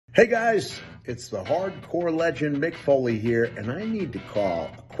Hey guys, it's the hardcore legend Mick Foley here, and I need to call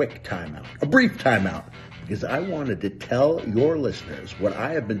a quick timeout, a brief timeout, because I wanted to tell your listeners what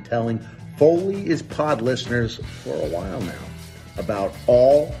I have been telling Foley is Pod listeners for a while now about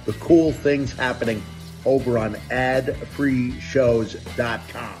all the cool things happening over on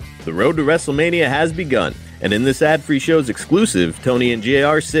adfreeshows.com. The road to WrestleMania has begun, and in this Ad-Free Shows exclusive, Tony and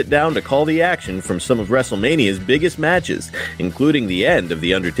JR sit down to call the action from some of WrestleMania's biggest matches, including the end of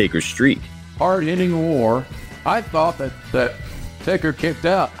The Undertaker's streak. Hard-hitting war. I thought that Taker kicked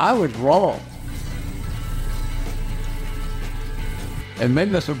out. I was wrong. And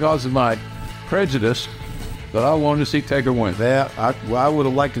maybe that's because of my prejudice that I wanted to see Taker win. Yeah, I would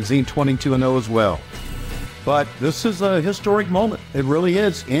have liked to see 22-0 as well. But this is a historic moment. It really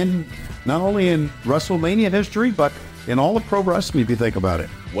is, not only in WrestleMania history, but in all of pro wrestling, if you think about it.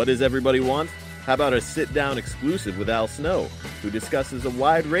 What does everybody want? How about a sit-down exclusive with Al Snow, who discusses a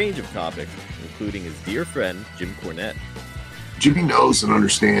wide range of topics, including his dear friend, Jim Cornette. Jimmy knows and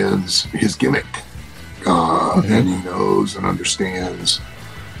understands his gimmick, and he knows and understands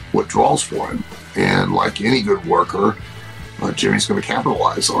what draws for him. And like any good worker, Jimmy's going to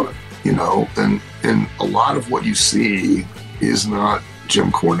capitalize on it, you know, and a lot of what you see is not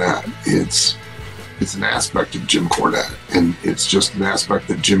Jim Cornette. It's an aspect of Jim Cornette, and it's just an aspect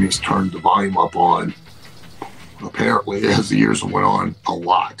that Jimmy's turned the volume up on, apparently, as the years went on, a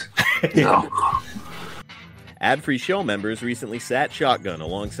lot, you know. Ad-Free Show members recently sat shotgun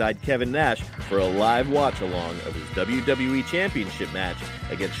alongside Kevin Nash for a live watch-along of his WWE Championship match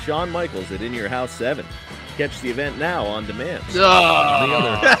against Shawn Michaels at In Your House 7. Catch the event now on demand.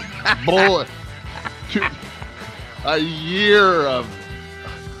 Bullet. A year of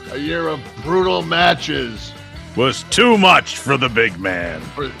brutal matches was too much for the big man.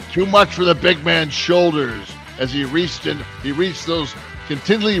 Too much for the big man's shoulders as he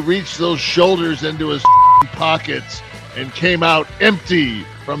continually reached those shoulders into his pockets and came out empty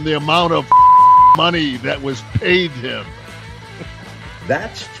from the amount of money that was paid him.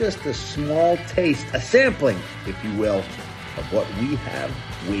 That's just a small taste, a sampling, if you will, of what we have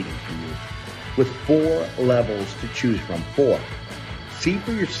waiting for you. With 4 levels to choose from. 4. See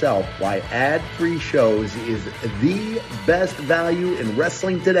for yourself why Ad-Free Shows is the best value in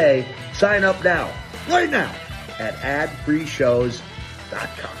wrestling today. Sign up now, right now, at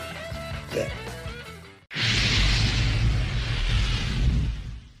adfreeshows.com. Yeah.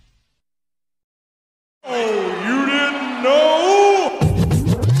 Oh, you didn't know?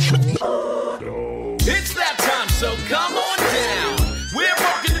 It's that time, so come on down. We're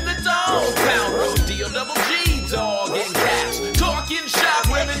walking in the dog pound road, D-O-double-G, dog and cats. Talking shop,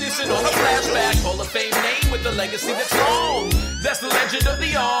 reminiscing on a flashback. Hall of Fame name with a legacy that's long. That's the legend of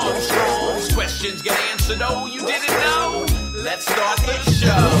the Armstrongs. Questions get answered, oh, you didn't know? Let's start the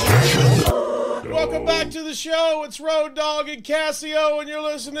show. Welcome back to the show. It's Road Dogg and Cassio, and you're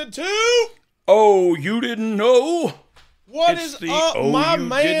listening to... Oh, you didn't know? What it's is the up, oh, my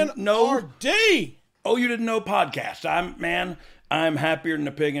man, RD? Oh, you didn't know podcast. I'm happier than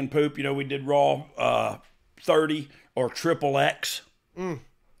a pig in poop. You know, we did Raw 30 or Triple X.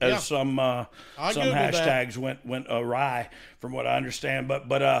 As some hashtags went awry, from what I understand.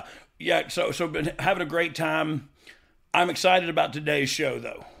 But yeah, so been having a great time. I'm excited about today's show,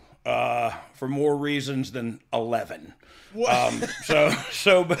 though, for more reasons than 11. But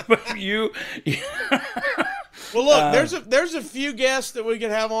you. Well, look, there's a few guests that we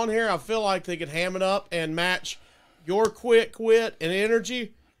could have on here. I feel like they could ham it up and match your quick wit and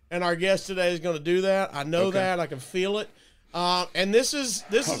energy, and our guest today is going to do that. I know that. I can feel it. And this is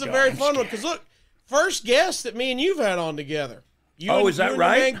a very fun one because look, first guest that me and you've had on together. Is that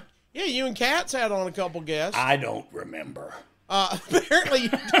right? Yeah, you and Kat's had on a couple guests. I don't remember. Apparently you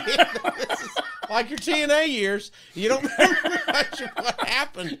did. This is like your TNA years. You don't remember much of what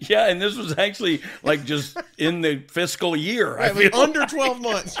happened. Yeah, and this was actually like just in the fiscal year. Right, it was under 12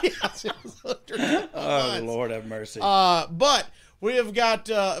 months. Yes, it was under 12 months. Lord have mercy. But we have got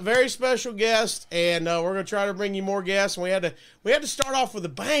a very special guest, and we're going to try to bring you more guests. And we had to start off with a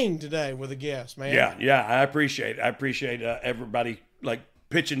bang today with a guest, man. Yeah, I appreciate it. I appreciate everybody like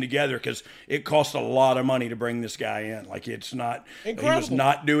pitching together because it cost a lot of money to bring this guy in. Like it's not, incredible. He was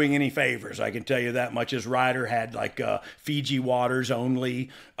not doing any favors. I can tell you that much. His rider had like Fiji waters only,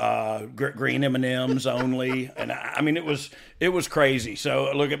 green M&Ms only, and I mean it was crazy.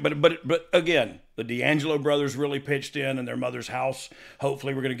 So look at but again, the D'Angelo brothers really pitched in their mother's house.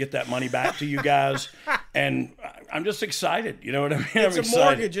 Hopefully we're going to get that money back to you guys. And I'm just excited. You know what I mean? It's a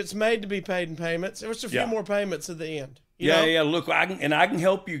mortgage. It's made to be paid in payments. There was a few more payments at the end. Yeah. Look, I can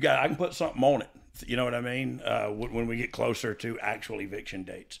help you guys. I can put something on it You know what I mean? When we get closer to actual eviction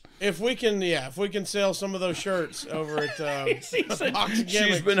dates. If we can sell some of those shirts over at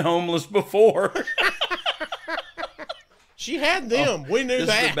She's been homeless before. She had them. We knew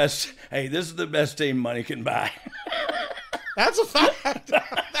that. This is the best team money can buy. That's a fact.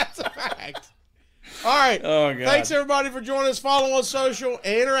 That's a fact. All right. Oh, God. Thanks, everybody, for joining us. Follow on social.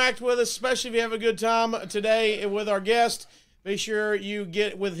 Interact with us, especially if you have a good time today with our guest. Be sure you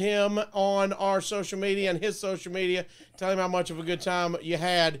get with him on our social media and his social media. Tell him how much of a good time you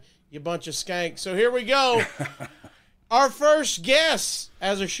had, you bunch of skanks. So here we go. Our first guest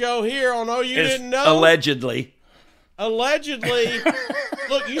as a show here on Oh You Didn't Know. Allegedly.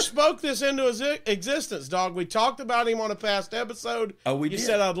 Look, you spoke this into existence, dog. We talked about him on a past episode. Oh, we did. You did.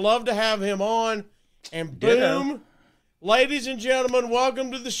 said I'd love to have him on. And boom. Ladies and gentlemen,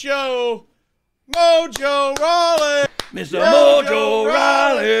 welcome to the show, Mojo Rawley. Mr. Mojo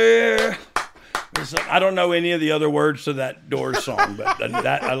Rawley. I don't know any of the other words to that Doors song, but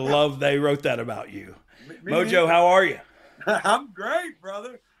that I love they wrote that about you. Mojo, how are you? I'm great,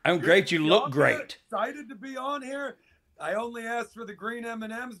 brother. I'm great. You look great. Excited to be on here. I only asked for the green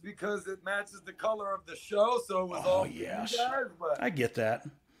M&Ms because it matches the color of the show, so it was all yes. you guys. But I get that.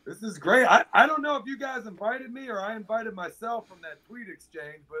 this is great. I don't know if you guys invited me or I invited myself from that tweet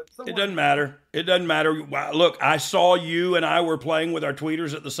exchange, but it doesn't matter. It doesn't matter. Look, I saw you and I were playing with our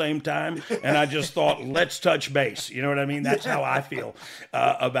tweeters at the same time, and I just thought, let's touch base. You know what I mean? That's how I feel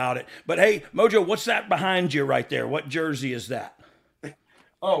about it. But hey, Mojo, what's that behind you right there? What jersey is that?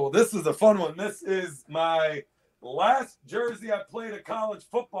 Oh, well, this is a fun one. This is my last jersey I played a college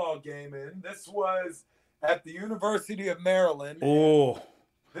football game in. This was at the University of Maryland. Oh.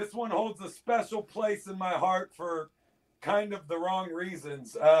 This one holds a special place in my heart for kind of the wrong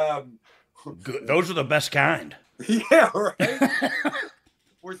reasons. Good. Those are the best kind. Yeah, right?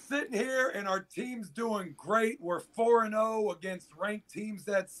 We're sitting here and our team's doing great. We're 4-0 against ranked teams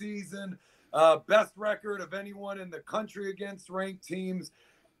that season. Best record of anyone in the country against ranked teams.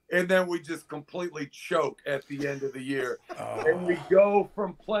 And then we just completely choke at the end of the year. Oh. And we go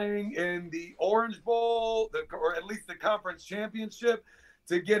from playing in the Orange Bowl, or at least the conference championship,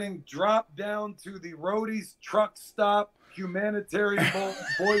 to getting dropped down to the Roadies Truck Stop Humanitarian Bowl in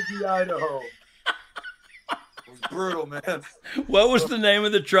Boise, Idaho. It was brutal, man. What was the name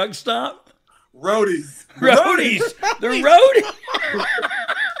of the truck stop? Roadies. Roadies. The Roadies.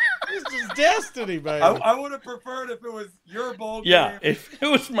 This is destiny, baby. I would have preferred if it was your bowl game. Yeah, if it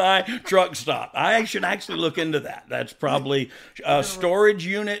was my truck stop. I should actually look into that. That's probably storage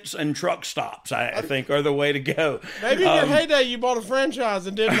units and truck stops, I think, are the way to go. Maybe in your heyday you bought a franchise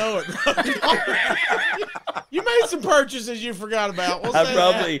and didn't know it. You made some purchases you forgot about.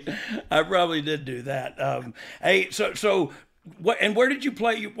 I probably did do that. Hey, so what? And where did you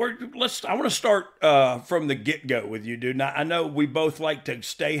play? I want to start from the get-go with you, dude. Now, I know we both like to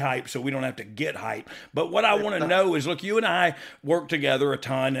stay hype, so we don't have to get hype. But what I want to know is, look, you and I work together a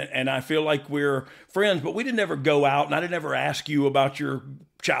ton, and I feel like we're friends. But we didn't ever go out, and I didn't ever ask you about your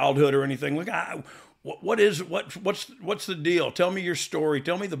childhood or anything. Look, what's the deal? Tell me your story.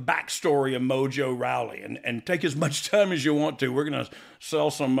 Tell me the backstory of Mojo Rawley, and take as much time as you want to. We're gonna sell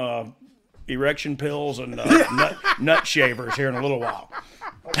some erection pills and nut shavers here in a little while.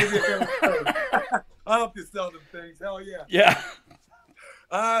 I'll give you I'll help you sell them things. Hell yeah.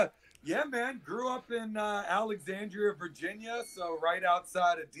 Yeah. Yeah, man. Grew up in Alexandria, Virginia, so right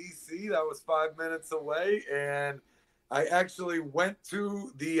outside of D.C. That was 5 minutes away. And I actually went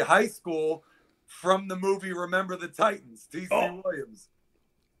to the high school from the movie Remember the Titans, T.C. Williams.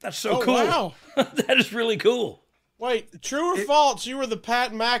 That's so cool. Wow. That is really cool. Wait, true or false, you were the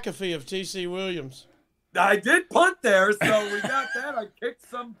Pat McAfee of T.C. Williams. I did punt there, so we got that. I kicked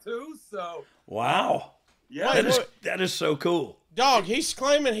some too, so. Wow. Yeah. That is so cool. Dog, he's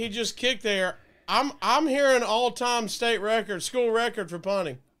claiming he just kicked there. I'm hearing all-time school record for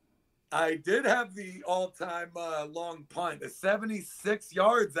punting. I did have the all-time long punt, 76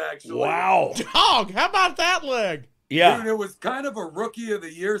 yards, actually. Wow. Dog, how about that leg? Yeah. Dude, it was kind of a rookie of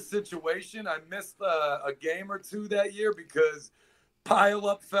the year situation. I missed a game or two that year because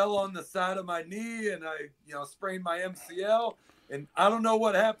pile-up fell on the side of my knee and I, sprained my MCL. And I don't know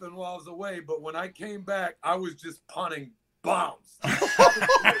what happened while I was away, but when I came back, I was just punting bombs.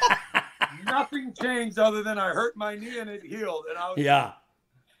 Nothing changed other than I hurt my knee and it healed. And I was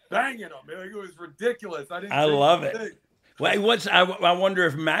banging them. It was ridiculous. I love it. Well, I wonder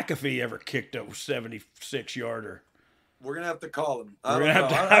if McAfee ever kicked a 76-yarder. We're going to have to call him. I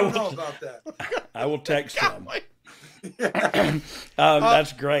don't know about that. I will text him.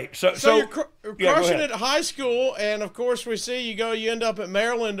 That's great. So you're crushing it at high school, and of course we see you end up at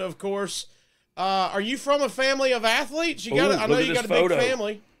Maryland, of course. Are you from a family of athletes? I know you got a photo. big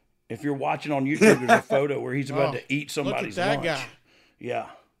family. If you're watching on YouTube, there's a photo where he's about to eat somebody's look at that lunch. guy. Yeah.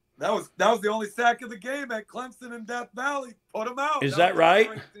 That was the only sack of the game at Clemson and Death Valley. Put him out. Is that right?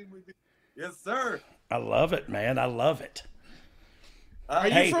 Yes, sir. I love it, man. I love it. Are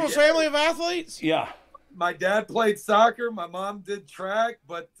you from a family of athletes? Yeah. My dad played soccer. My mom did track,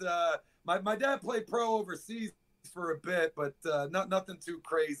 but my dad played pro overseas for a bit, but nothing too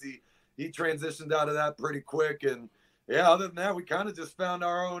crazy. He transitioned out of that pretty quick, and yeah, other than that, we kind of just found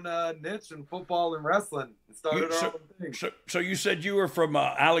our own niche in football and wrestling and started our own thing. So you said you were from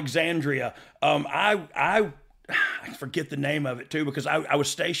Alexandria. I forget the name of it too, because I was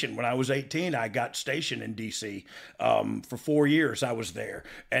stationed when I was 18. I got stationed in DC for 4 years. I was there,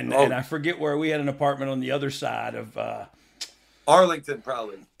 and I forget where we had an apartment on the other side of Arlington,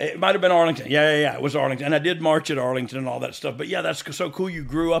 probably. It might have been Arlington. Yeah. It was Arlington, and I did march at Arlington and all that stuff. But yeah, that's so cool. You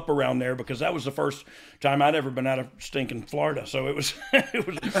grew up around there, because that was the first time I'd ever been out of stinking Florida. So it was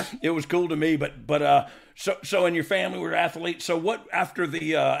it was cool to me. But so in your family were athletes. So what after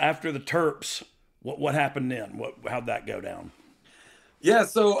the Terps? What happened then? How'd that go down? Yeah,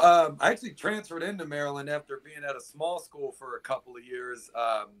 so I actually transferred into Maryland after being at a small school for a couple of years.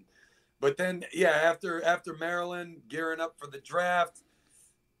 But then, yeah, after Maryland, gearing up for the draft,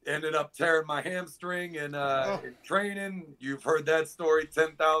 ended up tearing my hamstring in training. You've heard that story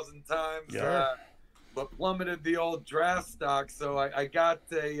 10,000 times. Yeah. But plummeted the old draft stock. So I got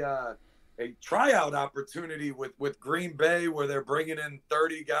a tryout opportunity with Green Bay, where they're bringing in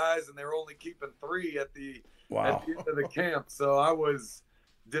 30 guys and they're only keeping 3 at the end of the camp. So I was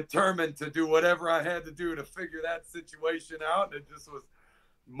determined to do whatever I had to do to figure that situation out. It just was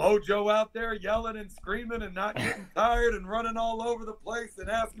Mojo out there yelling and screaming and not getting tired and running all over the place and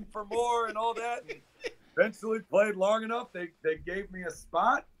asking for more and all that. And eventually played long enough. They gave me a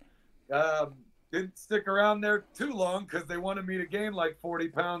spot. Didn't stick around there too long because they wanted me to gain like 40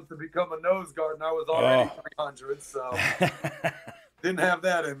 pounds to become a nose guard, and I was already 300, so didn't have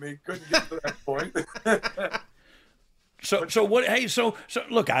that in me. Couldn't get to that point. So what? Hey, so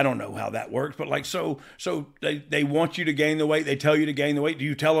look, I don't know how that works, but like, so they want you to gain the weight. They tell you to gain the weight. Do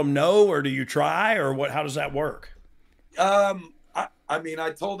you tell them no, or do you try, or what? How does that work? I mean,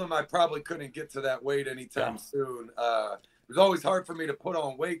 I told them I probably couldn't get to that weight anytime soon. It was always hard for me to put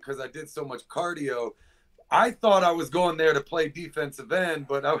on weight because I did so much cardio. I thought I was going there to play defensive end,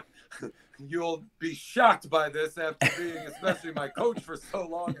 but you'll be shocked by this after being especially my coach for so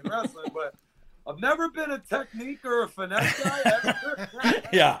long in wrestling, but I've never been a technique or a finesse guy ever.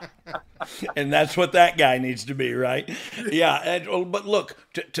 Yeah. And that's what that guy needs to be, right? Yeah. But look,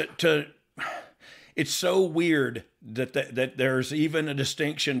 it's so weird that there's even a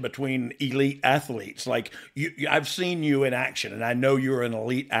distinction between elite athletes. Like I've seen you in action, and I know you're an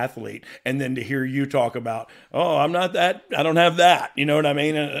elite athlete. And then to hear you talk about, I'm not that, I don't have that. You know what I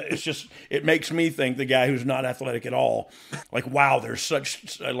mean? It's just, it makes me think the guy who's not athletic at all, like, wow, there's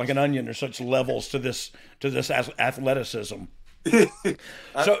such, like an onion, there's such levels to this athleticism.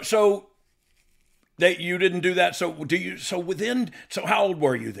 So that you didn't do that. So how old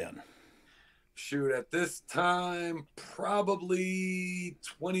were you then? Shoot, at this time, probably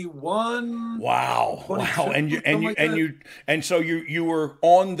 21. Wow. And so you were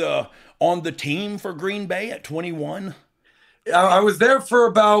on the team for Green Bay at 21? I was there for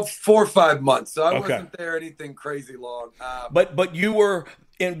about 4 or 5 months, so I wasn't there anything crazy long. But you were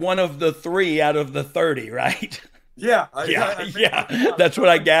in one of the 3 out of the 30, right? Yeah. That's what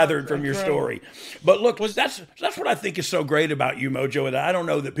I gathered from your story. But look, that's what I think is so great about you, Mojo, and I don't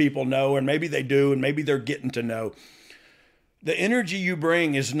know that people know, and maybe they do, and maybe they're getting to know. The energy you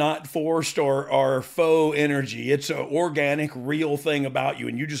bring is not forced or faux energy. It's an organic, real thing about you,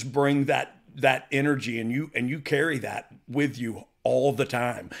 and you just bring that energy, and you carry that with you all the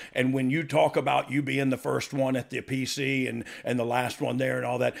time. And when you talk about you being the first one at the PC and the last one there and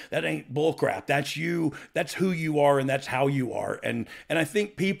all that ain't bullcrap. That's you. That's who you are, and that's how you are. And I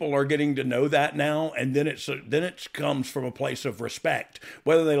think people are getting to know that now. And then it comes from a place of respect.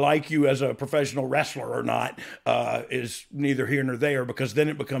 Whether they like you as a professional wrestler or not is neither here nor there, because then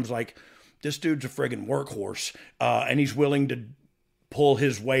it becomes like, this dude's a friggin' workhorse, and he's willing to pull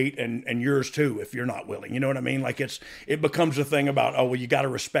his weight and yours too if you're not willing. You know what I mean? Like it becomes a thing about, you got to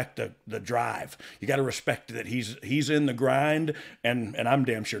respect the drive. You got to respect that he's in the grind, and I'm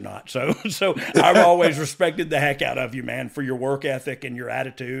damn sure not. So I've always respected the heck out of you, man, for your work ethic and your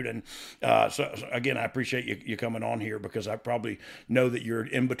attitude. And so again, I appreciate you coming on here, because I probably know that you're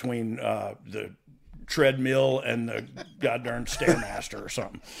in between the treadmill and the goddamn Stairmaster or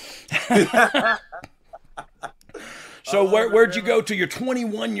something. So where'd you go to? You're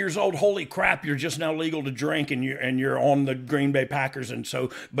 21 years old. Holy crap! You're just now legal to drink, and you're on the Green Bay Packers, and so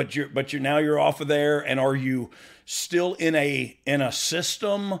but you're off of there. And are you still in a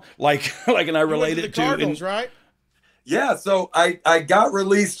system like and I related to the Cardinals, right? Yeah. So I got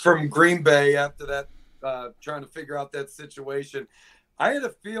released from Green Bay after that, trying to figure out that situation. I had a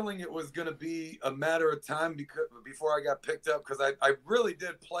feeling it was going to be a matter of time before I got picked up, because I really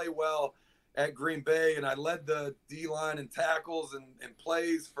did play well at Green Bay, and I led the D-line and tackles and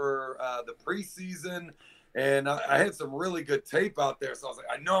plays for the preseason, and I had some really good tape out there. So I was like,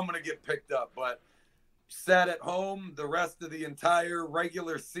 I know I'm going to get picked up, but sat at home the rest of the entire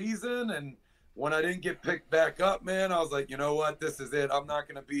regular season, and when I didn't get picked back up, man, I was like, you know what, this is it. I'm not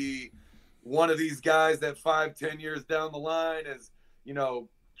going to be one of these guys that 5-10 years down the line is,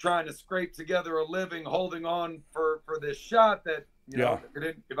 trying to scrape together a living, holding on for this shot that,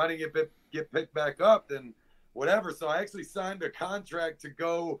 if I didn't get picked back up, then whatever. So I actually signed a contract to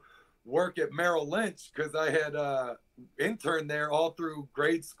go work at Merrill Lynch, because I had interned there all through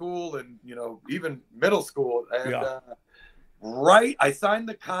grade school and, even middle school. And I signed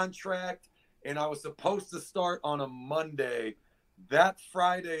the contract, and I was supposed to start on a Monday. That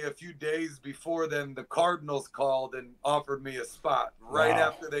Friday, a few days before then, the Cardinals called and offered me a spot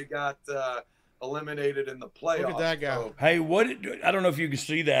after they got eliminated in the playoffs. Look at that guy. So, hey, I don't know if you can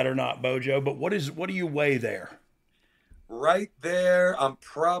see that or not, Mojo, but what do you weigh there? Right there, I'm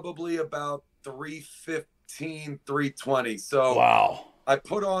probably about 315, 320. So wow. I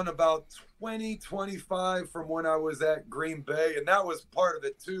put on about 25 from when I was at Green Bay, and that was part of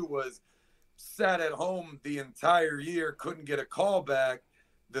it too, was sat at home the entire year, couldn't get a call back.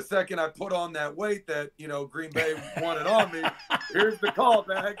 The second I put on that weight that, Green Bay wanted on me, here's the call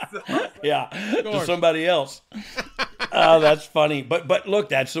back. So, to somebody else. Oh, that's funny. But look,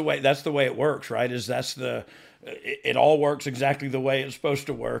 that's the way it works, right? It all works exactly the way it's supposed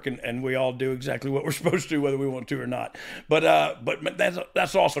to work, and we all do exactly what we're supposed to, whether we want to or not. But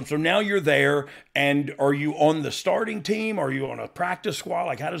that's awesome. So now you're there, and are you on the starting team? Are you on a practice squad?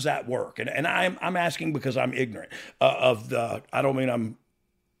 Like, how does that work? And I'm asking because I'm ignorant I don't mean I'm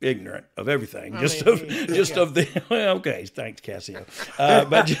ignorant of everything, of the okay, thanks, Cassio,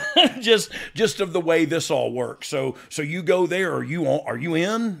 but just of the way this all works. So you go there, are you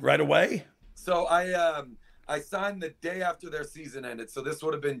in right away? So I signed the day after their season ended. So this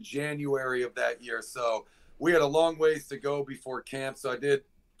would have been January of that year. So we had a long ways to go before camp. So I did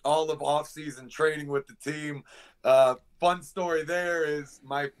all of off-season training with the team. Fun story there is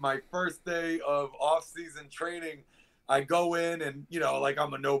my first day of off-season training, I go in and, like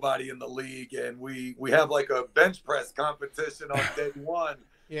I'm a nobody in the league, and we have like a bench press competition on day one.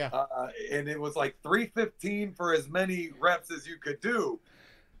 Yeah. And it was like 315 for as many reps as you could do.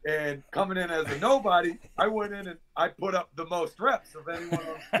 And coming in as a nobody, I went in and I put up the most reps of anyone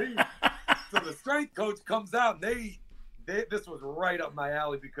on the team. So the strength coach comes out, and they this was right up my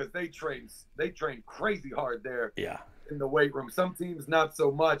alley, because they train crazy hard there in the weight room. Some teams not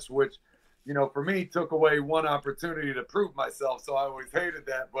so much, which, for me took away one opportunity to prove myself. So I always hated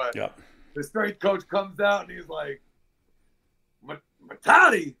that. But the strength coach comes out and he's like,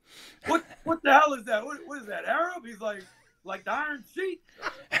 Matati, what the hell is that? What is that, Arab? He's like the Iron Sheik?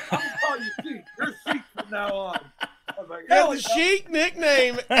 I'm going to call you Sheik. You're Sheik from now on. I was like, the Sheik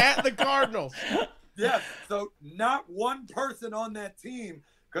nickname at the Cardinals. Yes. So not one person on that team,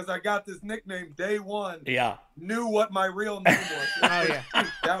 because I got this nickname day one, knew what my real name was.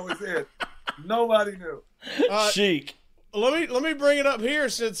 That was it. Nobody knew. Sheik. Let me bring it up here,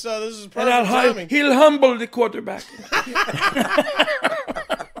 since this is perfect timing. He'll humble the quarterback.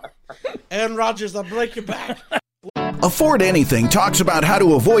 Aaron Rodgers, I'll break your back. Afford Anything talks about how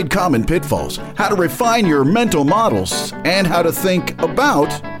to avoid common pitfalls, how to refine your mental models, and how to think about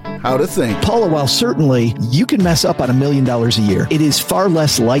how to think. Paula, while certainly you can mess up on $1 million a year, it is far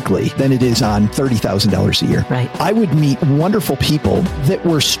less likely than it is on $30,000 a year. Right. I would meet wonderful people that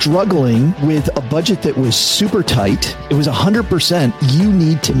were struggling with a budget that was super tight. It was 100% you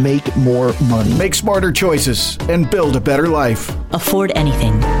need to make more money. Make smarter choices and build a better life. Afford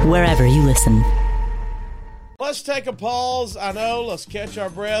Anything, wherever you listen. Let's take a pause. I know. Let's catch our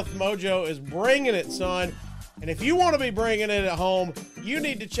breath. Mojo is bringing it, son. And if you want to be bringing it at home, you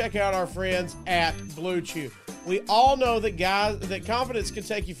need to check out our friends at Blue Chew. We all know that confidence can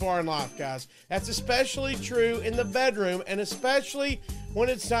take you far in life, guys. That's especially true in the bedroom, and especially when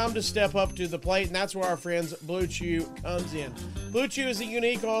it's time to step up to the plate, and that's where our friends Blue Chew comes in. Blue Chew is a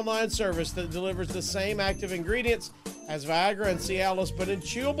unique online service that delivers the same active ingredients has Viagra and Cialis, but in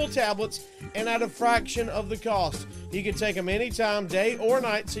chewable tablets and at a fraction of the cost. You can take them anytime, day or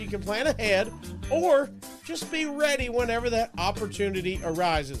night, so you can plan ahead or just be ready whenever that opportunity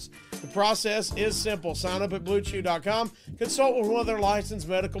arises. The process is simple. Sign up at BlueChew.com, consult with one of their licensed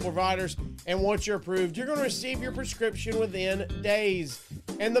medical providers, and once you're approved, you're going to receive your prescription within days.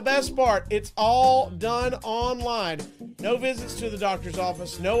 And the best part, it's all done online. No visits to the doctor's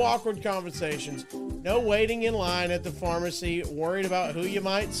office, no awkward conversations, no waiting in line at the pharmacy, worried about who you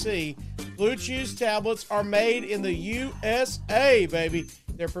might see. Blue Chew's tablets are made in the USA, baby.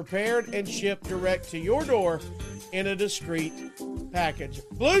 They're prepared and shipped direct to your door in a discreet package.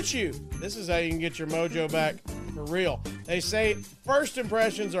 Blue Chew, this is how you can get your mojo back for real. They say first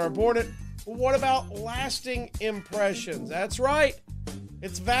impressions are important, but what about lasting impressions? That's right.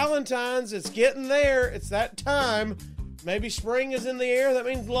 It's Valentine's. It's getting there. It's that time. Maybe spring is in the air. That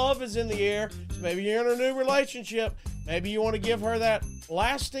means love is in the air. So maybe you're in a new relationship. Maybe you want to give her that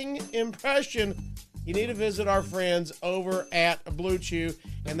lasting impression. You need to visit our friends over at Blue Chew,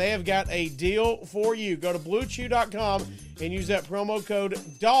 and they have got a deal for you. Go to BlueChew.com and use that promo code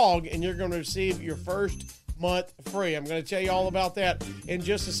DOG, and you're going to receive your first month free. I'm going to tell you all about that in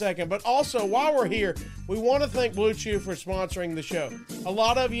just a second. But also, while we're here, we want to thank Blue Chew for sponsoring the show. A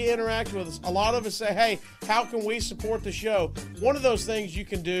lot of you interact with us. A lot of us say, hey, how can we support the show? One of those things you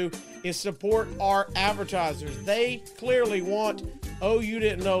can do is support our advertisers. They clearly want You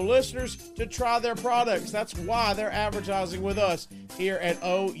Didn't Know listeners to try their products. That's why they're advertising with us here at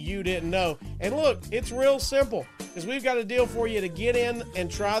You Didn't Know. And look, it's real simple, because we've got a deal for you to get in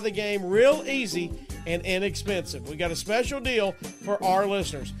and try the game real easy and inexpensive. We got a special deal for our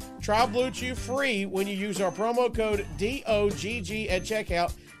listeners. Try Blue Chew free when you use our promo code DOGG at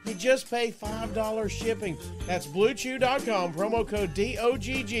checkout. You just pay $5 shipping. That's BlueChew.com, promo code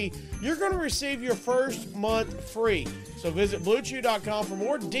DOGG. You're going to receive your first month free. So visit BlueChew.com for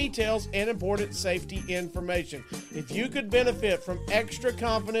more details and important safety information. If you could benefit from extra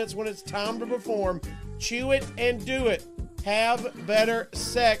confidence when it's time to perform, chew it and do it. Have better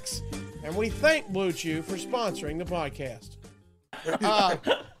sex. And we thank Blue Chew for sponsoring the podcast.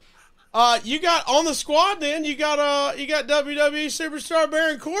 You got on the squad. Then you got WWE superstar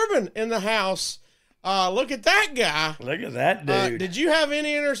Baron Corbin in the house. Look at that guy. Look at that dude. Did you have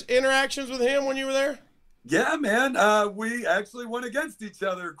any interactions with him when you were there? Yeah, man. We actually went against each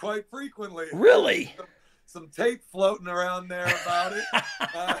other quite frequently. Really? Some tape floating around there about it.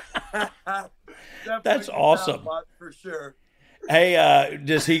 That's awesome. For sure. Hey,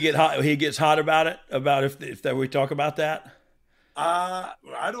 does he get hot? He gets hot about it. About if we talk about that.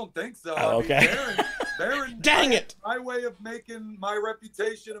 I don't think so. Oh, okay. Baron, dang it! My way of making my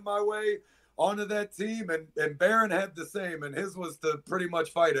reputation and my way onto that team, and Baron had the same, and his was to pretty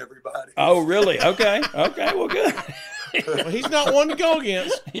much fight everybody. Oh, really? Okay. Well, good. Well, he's not one to go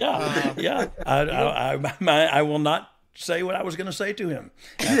against. Yeah. I will not say what I was going to say to him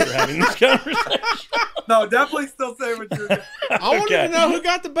after having this conversation. No, definitely still say what you're doing. I wanted to know who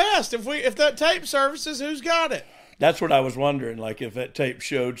got the best. If that tape surfaces, who's got it? That's what I was wondering, like if that tape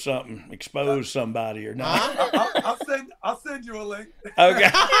showed something, exposed somebody or not. I'll send you a link. Okay.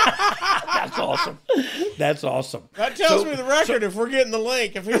 That's awesome. That tells me the record if we're getting the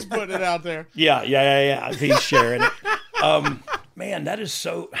link, if he's putting it out there. Yeah. If he's sharing it. Man, that is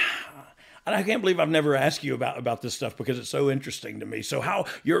so... And I can't believe I've never asked you about this stuff because it's so interesting to me. So how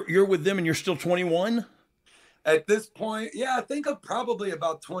you're with them and you're still 21? At this point, yeah, I think I'm probably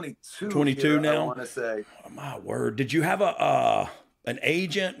about 22. 22 now? I want to say. Oh, my word. Did you have an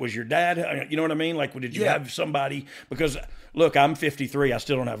agent? Was your dad, you know what I mean? Like, did you have somebody? Because, look, I'm 53. I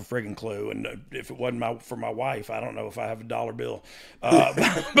still don't have a friggin' clue. And if it wasn't for my wife, I don't know if I have a dollar bill. But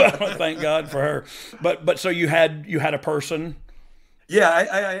thank God for her. But so you had a person? Yeah,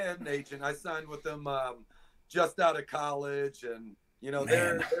 I had an agent. I signed with them just out of college. And,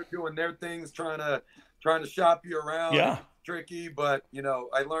 they're doing their things, trying to shop you around. Yeah. Tricky, but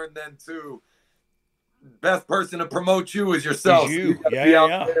I learned then too, best person to promote you is yourself. You gotta be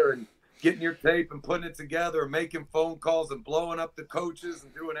out there and getting your tape and putting it together and making phone calls and blowing up the coaches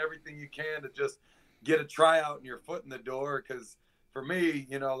and doing everything you can to just get a tryout and your foot in the door. Because for me,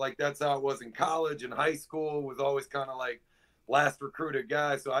 like that's how it was in college and high school, was always kind of like last recruited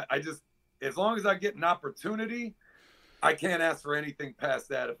guy. So I just, as long as I get an opportunity, I can't ask for anything past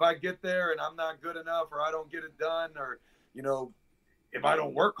that. If I get there and I'm not good enough or I don't get it done or, if I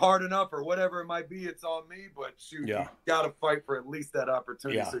don't work hard enough or whatever it might be, it's on me. But shoot, you got to fight for at least that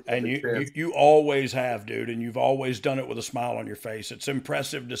opportunity. Yeah, so and you always have, dude, and you've always done it with a smile on your face. It's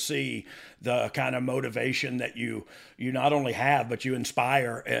impressive to see the kind of motivation that you not only have, but you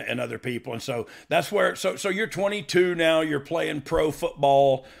inspire in other people. And so that's where. So you're 22 now. You're playing pro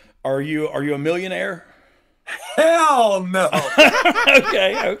football. Are you a millionaire? Hell no.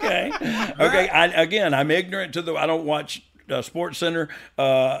 Okay. I'm ignorant to I don't watch Sports Center,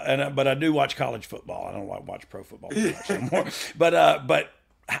 but I do watch college football. I don't watch pro football too much anymore. But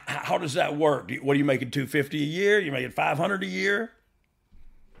how does that work? What are you making? $250 a year? You making $500 a year?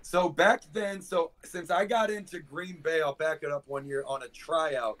 So back then, since I got into Green Bay, I'll back it up 1 year on a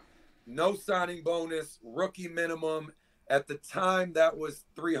tryout. No signing bonus, rookie minimum. At the time, that was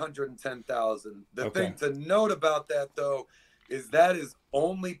 $310,000. The thing to note about that, though, is that is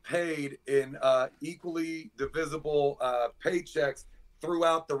only paid in equally divisible paychecks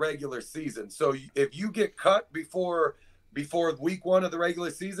throughout the regular season. So if you get cut before week 1 of the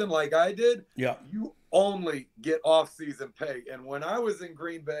regular season, like I did, you only get off-season pay. And when I was in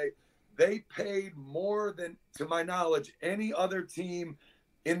Green Bay, they paid more than, to my knowledge, any other team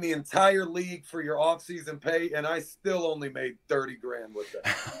in the entire league for your off-season pay, and I still only made $30,000 with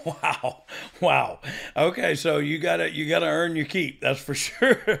that. Wow. Okay, so you gotta earn your keep. That's for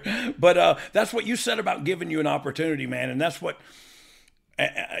sure. But that's what you said about giving you an opportunity, man, and that's what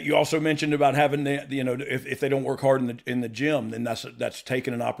you also mentioned about having if they don't work hard in the gym, then that's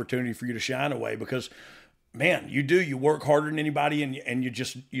taking an opportunity for you to shine away because. Man, you work harder than anybody and you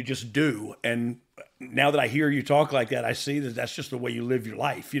just do. And now that I hear you talk like that, I see that that's just the way you live your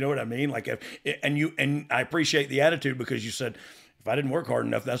life. You know what I mean? Like, and I appreciate the attitude because you said, if I didn't work hard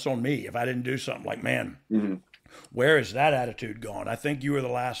enough, that's on me. If I didn't do something like, man, where is that attitude gone? I think you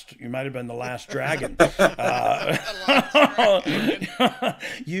might have been the last dragon.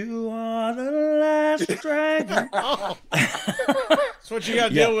 You are the last dragon. That's what you got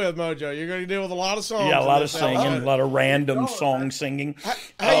to deal with, Mojo. You're going to deal with a lot of songs. Yeah, a lot of singing, a lot of random song singing.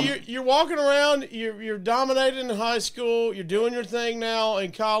 Hey, you're walking around. You're dominating in high school. You're doing your thing now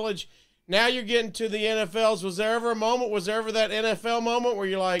in college. Now you're getting to the NFLs. Was there ever that NFL moment where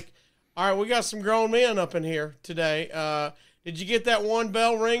you're like, all right, we got some grown men up in here today. Did you get that one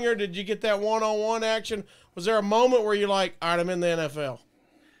bell ringer? Did you get that one-on-one action? Was there a moment where you're like, all right, I'm in the NFL?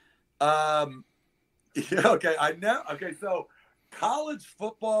 Okay, so college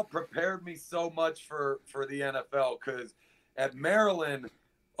football prepared me so much for the NFL because at Maryland,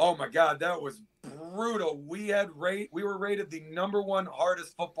 oh my God, that was brutal. We were rated the #1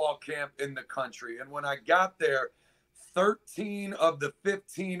 hardest football camp in the country. And when I got there, 13 of the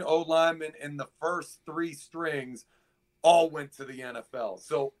 15 O-linemen in the first 3 strings all went to the NFL.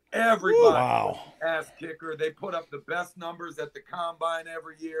 So everybody, ass kicker, they put up the best numbers at the combine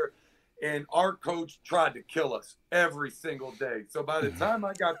every year. And our coach tried to kill us every single day. So by the time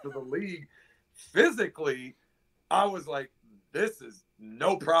I got to the league, physically, I was like, this is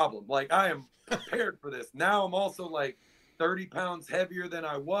no problem. Like, I am prepared for this. Now I'm also like 30 pounds heavier than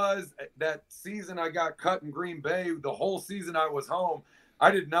I was. That season I got cut in Green Bay, the whole season I was home,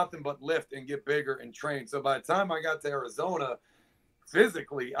 I did nothing but lift and get bigger and train. So by the time I got to Arizona,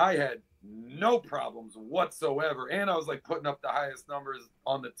 physically, I had no problems whatsoever. And I was like putting up the highest numbers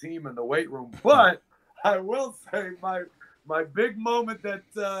on the team in the weight room. But I will say my big moment that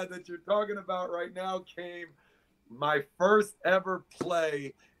you're talking about right now came my first ever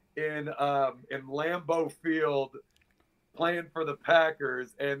play in Lambeau Field playing for the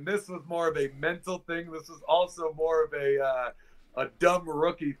Packers. And this was more of a mental thing. This was also more of a dumb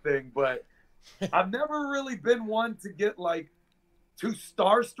rookie thing, but I've never really been one to get like too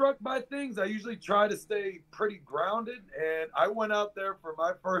starstruck by things. I usually try to stay pretty grounded, and I went out there for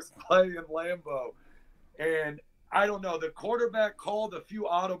my first play in Lambeau, and I don't know, the quarterback called a few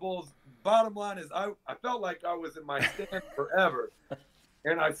audibles. Bottom line is I felt like I was in my stand forever,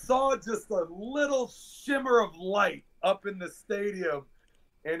 and I saw just a little shimmer of light up in the stadium,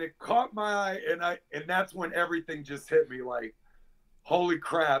 and it caught my eye, and that's when everything just hit me like, holy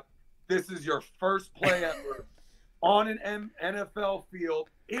crap, this is your first play ever on an NFL field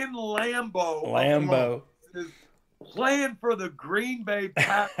in Lambeau. Playing for the Green Bay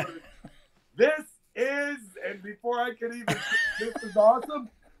Packers. This is, and before I could even, this is awesome.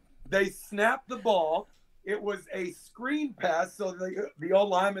 They snapped the ball. It was a screen pass. So the old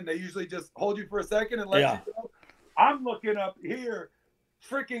lineman, they usually just hold you for a second and let you go. I'm looking up here.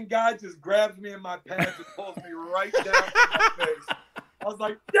 Freaking guy just grabs me in my pants and pulls me right down to my face. I was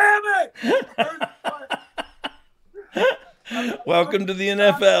like, damn it! Welcome to the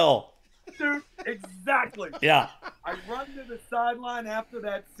NFL. Dude, exactly. Yeah. I run to the sideline after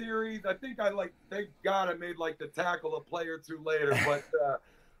that series. I think thank God I made like the tackle a play or two later. But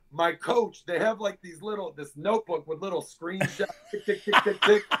my coach, they have like this notebook with little screenshots, tick, tick, tick, tick,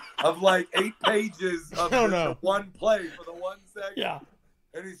 tick, of like 8 pages of the one play for the 1 second. Yeah.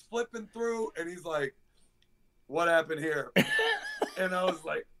 And he's flipping through and he's like, what happened here? And I was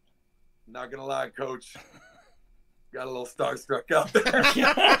like, not going to lie, coach. Got a little starstruck out there.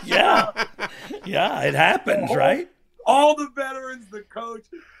 Yeah, it happens, right? All the veterans, the coach,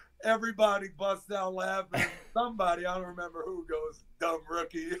 everybody busts out laughing. Somebody, I don't remember who, goes, dumb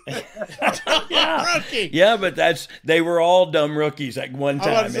rookie. Yeah, but they were all dumb rookies at one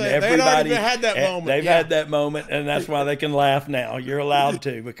time. And everybody had that moment. They've had that moment, and that's why they can laugh now. You're allowed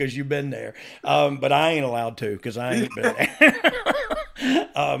to because you've been there. But I ain't allowed to because I ain't been there.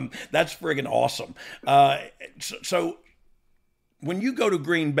 That's friggin' awesome. So when you go to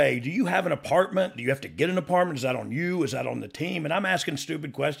Green Bay, do you have an apartment? Do you have to get an apartment? Is that on you? Is that on the team? And I'm asking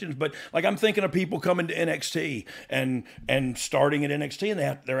stupid questions, but like I'm thinking of people coming to NXT and starting at NXT,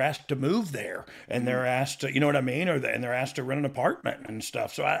 and they're asked to move there, and they're asked to, you know what I mean, and they're asked to rent an apartment and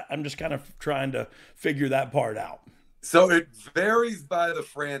stuff. So I'm just kind of trying to figure that part out. So it varies by the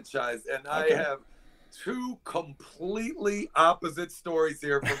franchise, and I have 2 completely opposite stories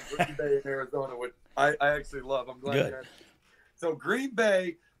here from Green Bay and Arizona, which I actually love. I'm glad you asked. So Green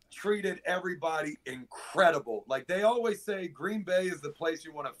Bay treated everybody incredible. Like they always say, Green Bay is the place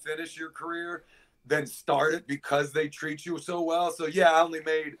you want to finish your career, then start it because they treat you so well. So yeah, I only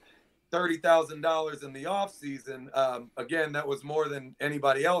made $30,000 in the off season. Again, that was more than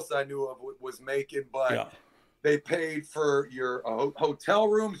anybody else I knew of was making, but they paid for your hotel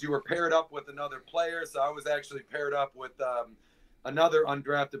rooms. You were paired up with another player. So I was actually paired up with another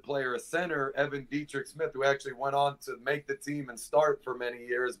undrafted player, a center, Evan Dietrich Smith, who actually went on to make the team and start for many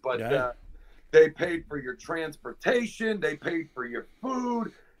years. But they paid for your transportation. They paid for your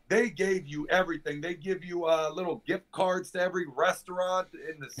food. They gave you everything. They give you little gift cards to every restaurant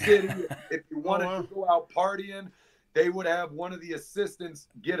in the city. If you wanted to go out partying, they would have one of the assistants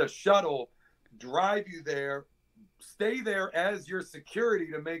get a shuttle, drive you there, stay there as your security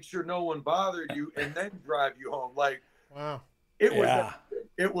to make sure no one bothered you, and then drive you home. Like, wow.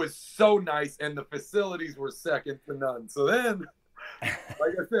 It was so nice, and the facilities were second to none. So then,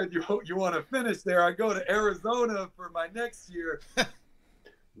 like I said, you want to finish there. I go to Arizona for my next year.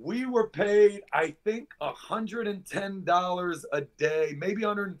 We were paid, I think, $110 a day, maybe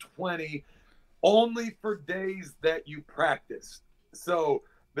 $120, only for days that you practiced. So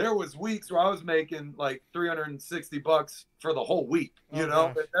there was weeks where I was making like $360 for the whole week. You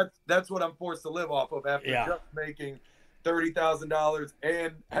know, that's what I'm forced to live off of after just making $30,000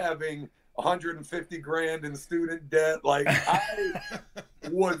 and having $150,000 in student debt. Like I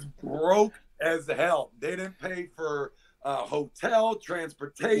was broke as hell. They didn't pay for hotel,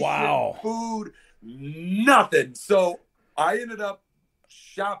 transportation, food, nothing. So I ended up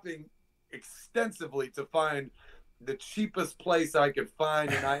shopping extensively to find the cheapest place I could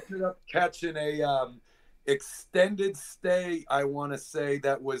find, and I ended up catching a extended stay, I want to say,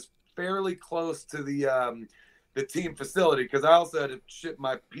 that was fairly close to the team facility, because I also had to ship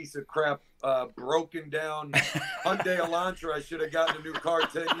my piece of crap broken down Hyundai Elantra. I should have gotten a new car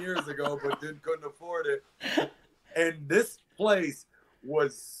 10 years ago, but couldn't afford it. And this place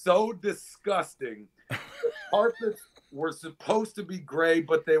was so disgusting. The carpets were supposed to be gray,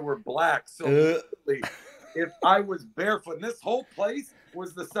 but they were black. So literally, if I was barefoot, and this whole place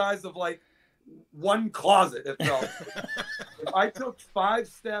was the size of like one closet, it felt. If I took 5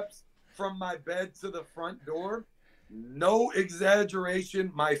 steps from my bed to the front door, no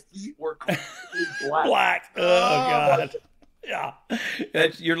exaggeration, my feet were completely black. Oh, God. Yeah.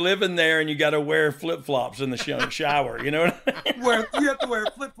 You're living there and you got to wear flip-flops in the shower, you know what I mean? You have to wear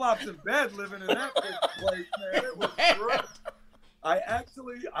flip-flops in bed living in that place, man. It was gross.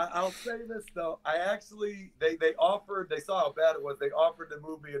 I'll say this, though. They offered, they saw how bad it was. They offered to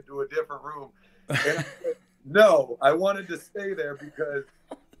move me into a different room. And I said, no, I wanted to stay there because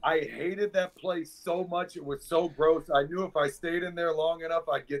I hated that place so much. It was so gross. I knew if I stayed in there long enough,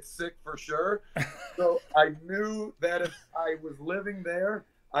 I'd get sick for sure. So I knew that if I was living there,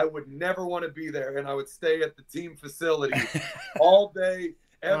 I would never want to be there. And I would stay at the team facility all day,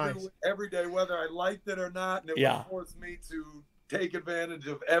 every day, whether I liked it or not. And it would force me to take advantage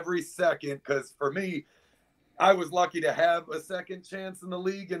of every second. Because for me, I was lucky to have a second chance in the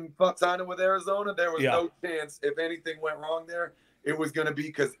league and signing with Arizona. There was no chance if anything went wrong there. It was going to be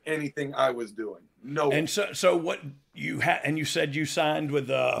because anything I was doing. No. And so what you had, and you said you signed with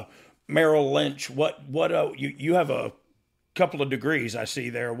Merrill Lynch. What you have a couple of degrees I see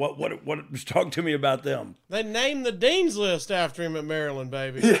there. What talk to me about them? They named the Dean's List after him at Maryland,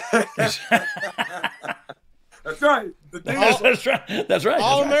 baby. That's right. That's right. That's right.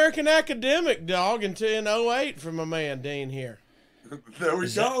 All-American academic, dog, in 08 from my man Dean here. There we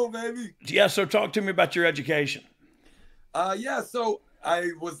go, baby. Yeah, so talk to me about your education. So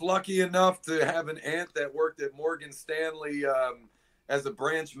I was lucky enough to have an aunt that worked at Morgan Stanley as a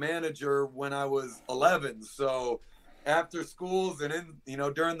branch manager when I was 11. So after schools and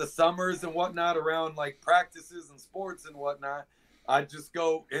during the summers and whatnot, around like practices and sports and whatnot, I'd just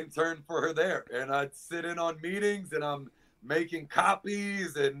go intern for her there, and I'd sit in on meetings, and I'm making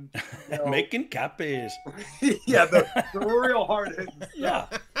copies and making copies. Yeah, the real hard hitting stuff. Yeah,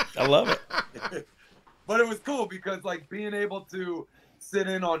 I love it. But it was cool because like being able to sit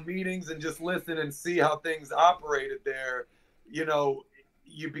in on meetings and just listen and see how things operated there,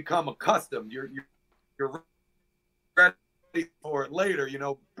 you become accustomed. You're ready for it later.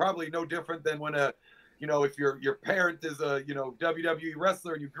 Probably no different than when if your parent is a WWE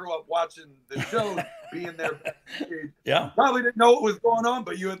wrestler and you grew up watching the show, being there backstage, probably didn't know what was going on,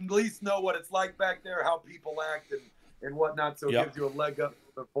 but you at least know what it's like back there, how people act and whatnot. So it gives you a leg up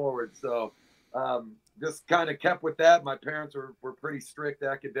forward. So just kind of kept with that. My parents were pretty strict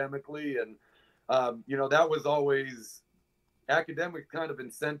academically, and that was always academics kind of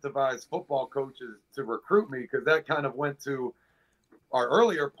incentivized football coaches to recruit me, because that kind of went to our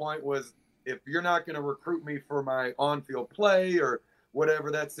earlier point was, if you're not going to recruit me for my on-field play or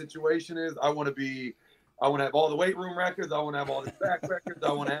whatever that situation is, I want to have all the weight room records. I want to have all the track records.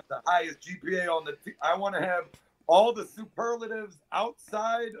 I want to have the highest GPA on the team. I want to have all the superlatives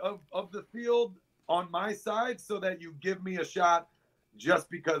outside of the field on my side, so that you give me a shot just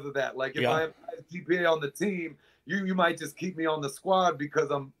because of that. Like if I have the highest GPA on the team, you might just keep me on the squad because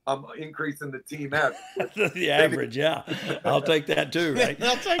I'm increasing the team average. The average, yeah. I'll take that too, right?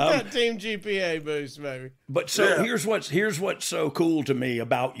 I'll take that team GPA boost, baby. But so here's what's so cool to me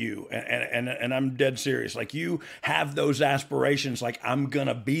about you, and I'm dead serious. Like, you have those aspirations, like, I'm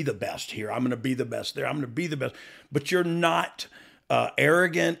gonna be the best here, I'm gonna be the best there, I'm gonna be the best. But you're not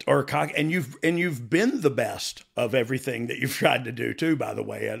arrogant or cocky, and you've been the best of everything that you've tried to do too. By the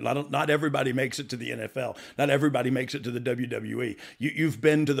way, not everybody makes it to the NFL. Not everybody makes it to the WWE. You've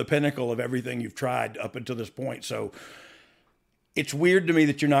been to the pinnacle of everything you've tried up until this point. So it's weird to me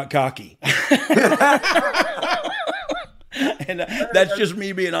that you're not cocky. And that's just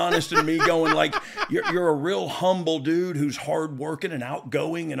me being honest and me going like, you're a real humble dude who's hardworking and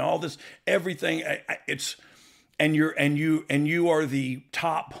outgoing and all this everything. And you are the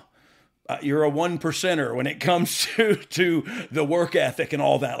top. You're a 1%er when it comes to the work ethic and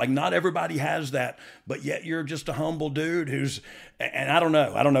all that. Like, not everybody has that, but yet you're just a humble dude who's. And I don't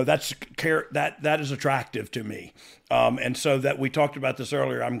know. That is attractive to me. And so that we talked about this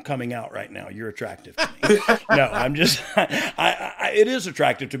earlier. I'm coming out right now. You're attractive to me. No, I'm just. It is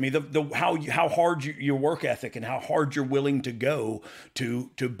attractive to me. How hard your work ethic and how hard you're willing to go to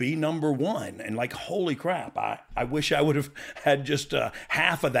be number one. And like, holy crap! I wish I would have had just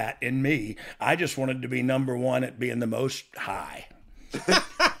half of that in me. I just wanted to be number one at being the most high.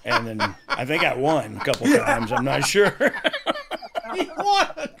 And then I think I won a couple times. I'm not sure. He won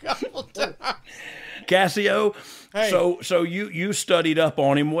a couple times. Cassio, hey. So you studied up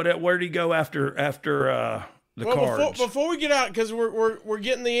on him. Where did he go after the Cards? Before we get out, because we're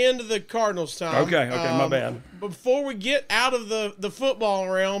getting the end of the Cardinals time. Okay, my bad. Before we get out of the football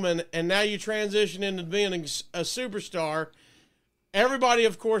realm, and now you transition into being a superstar, everybody,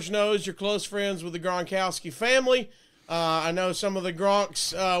 of course, knows you're close friends with the Gronkowski family. I know some of the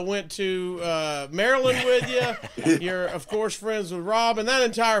Gronks went to Maryland with you. You're, of course, friends with Rob and that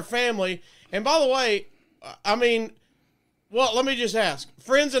entire family. And by the way, let me just ask.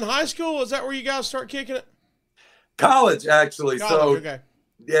 Friends in high school, is that where you guys start kicking it? College, actually. Okay.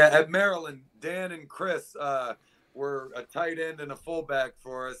 Yeah, at Maryland, Dan and Chris were a tight end and a fullback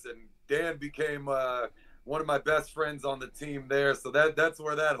for us, and Dan became one of my best friends on the team there. So that's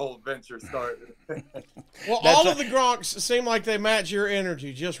where that whole venture started. Well, all of the Gronks seem like they match your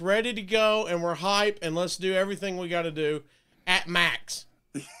energy, just ready to go, and we're hype, and let's do everything we got to do at max.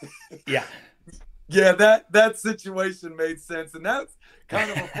 Yeah. Yeah, that situation made sense. And that's kind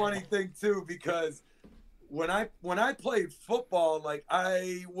of a funny thing too, because when I played football, like,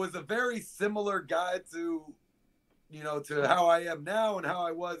 I was a very similar guy to how I am now and how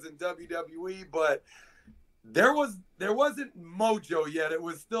I was in WWE, but there wasn't Mojo yet. It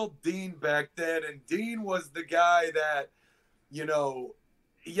was still Dean back then, and Dean was the guy that,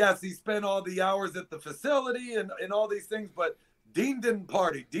 yes, he spent all the hours at the facility and all these things, but Dean didn't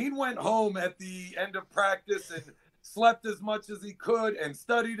party. Dean went home at the end of practice and slept as much as he could and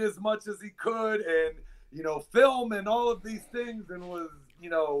studied as much as he could and, film and all of these things and was,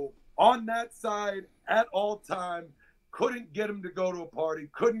 on that side at all time. Couldn't get him to go to a party,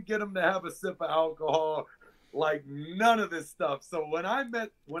 couldn't get him to have a sip of alcohol, like none of this stuff. So when I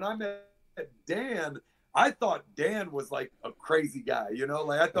met Dan, I thought Dan was like a crazy guy,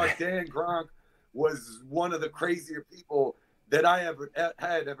 I thought Dan Gronk was one of the crazier people that I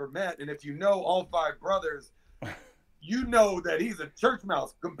had ever met. And if you know all five brothers, you know that he's a church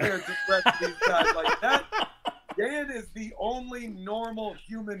mouse compared to the rest of these guys. Like that, Dan is the only normal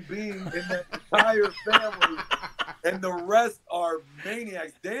human being in the entire family, and the rest are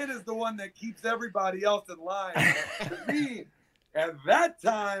maniacs. Dan is the one that keeps everybody else in line. To me, at that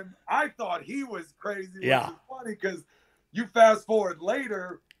time, I thought he was crazy. Yeah. Which is funny because you fast forward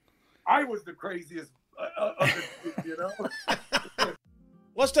later, I was the craziest of the two,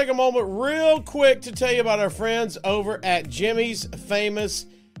 Let's take a moment real quick to tell you about our friends over at Jimmy's Famous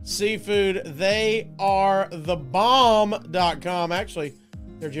Seafood. They are thebomb.com. Actually,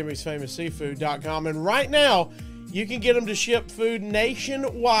 they're Jimmy's Famous Seafood.com. And right now, you can get them to ship food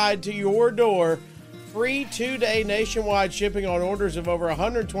nationwide to your door. Free 2-day nationwide shipping on orders of over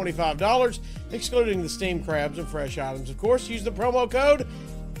 $125, excluding the steamed crabs and fresh items. Of course, use the promo code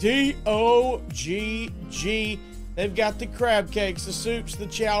DOGG. They've got the crab cakes, the soups, the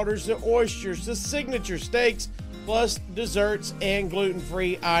chowders, the oysters, the signature steaks, plus desserts and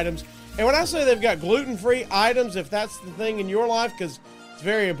gluten-free items. And when I say they've got gluten-free items, if that's the thing in your life, because it's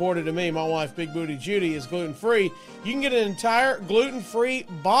very important to me, my wife, Big Booty Judy, is gluten-free, you can get an entire gluten-free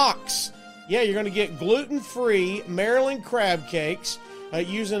box. Yeah, you're going to get gluten-free Maryland crab cakes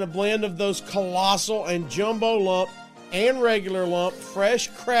using a blend of those colossal and jumbo lump and regular lump fresh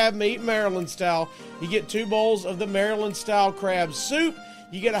crab meat Maryland style. You get 2 bowls of the Maryland style crab soup.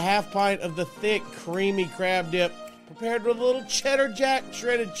 You get a half pint of the thick, creamy crab dip prepared with a little cheddar jack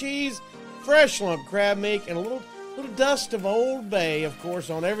shredded cheese, fresh lump crab meat, and a little dust of Old Bay, of course,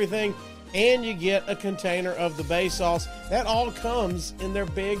 on everything. And you get a container of the bay sauce. That all comes in their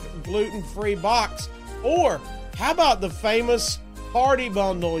big gluten-free box. Or how about the famous party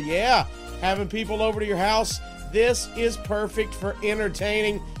bundle? Yeah, having people over to your house. This is perfect for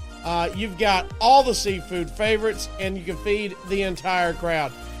entertaining. You've got all the seafood favorites, and you can feed the entire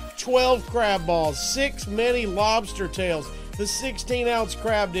crowd. 12 crab balls, 6 mini lobster tails, the 16-ounce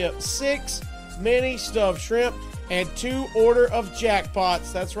crab dip, 6 mini stuffed shrimp, and 2 order of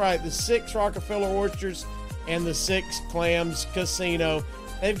jackpots. That's right, the 6 Rockefeller oysters and the 6 clams casino.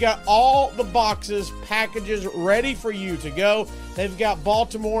 They've got all the boxes, packages ready for you to go. They've got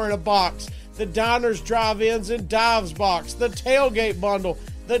Baltimore in a box, the diners, drive-ins, and dives box, the tailgate bundle,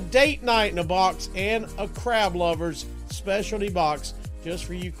 the date night in a box, and a crab lovers specialty box just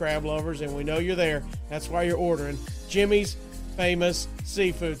for you crab lovers. And we know you're there. That's why you're ordering Jimmy's Famous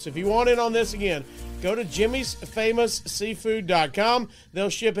Seafood. So if you want in on this again, go to jimmysfamousseafood.com. They'll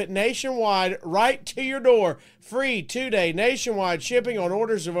ship it nationwide right to your door. Free 2-day nationwide shipping on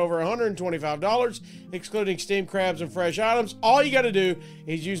orders of over $125, excluding steamed crabs and fresh items. All you got to do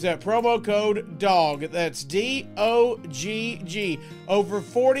is use that promo code DOGG. That's DOGG. Over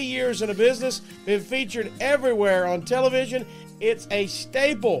 40 years in a business, been featured everywhere on television. It's a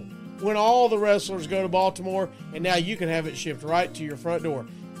staple when all the wrestlers go to Baltimore, and now you can have it shipped right to your front door.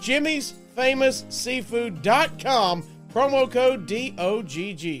 Jimmy'sFamousSeafood.com, promo code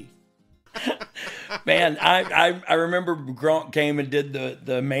DOGG. Man, I remember Gronk came and did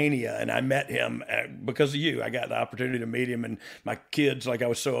the Mania, and I met him because of you. I got the opportunity to meet him, and my kids, like I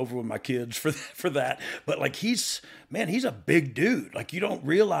was so over with my kids for that. But like he's a big dude. Like you don't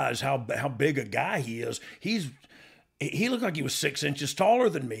realize how big a guy he is. He looked like he was 6 inches taller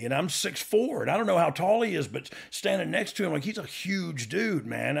than me, and I'm 6'4", and I don't know how tall he is, but standing next to him, like he's a huge dude,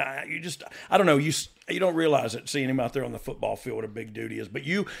 man. I don't know, you don't realize it seeing him out there on the football field what a big dude he is. But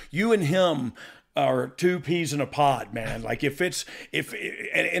you and him are 2 peas in a pod, man. Like and it's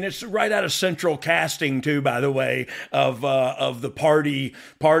right out of Central Casting too, by the way, of the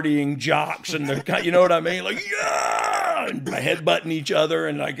partying jocks and the, you know what I mean? Like, yeah, and headbutting each other,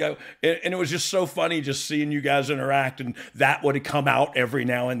 and and it was just so funny just seeing you guys interact, and that would come out every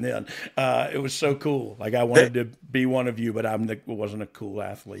now and then. It was so cool. Like I wanted to be one of you, but wasn't a cool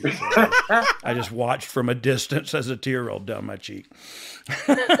athlete. So I just watched from a distance as a tear rolled down my cheek.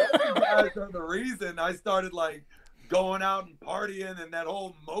 You guys are the reason I started like going out and partying, and that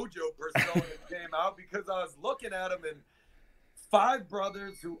whole Mojo persona came out because I was looking at them, and 5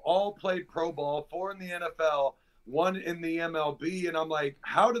 brothers who all played pro ball, 4 in the NFL, 1 in the MLB, and I'm like,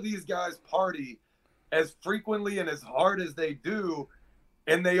 how do these guys party as frequently and as hard as they do?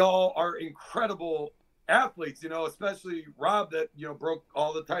 And they all are incredible athletes, especially Rob that, broke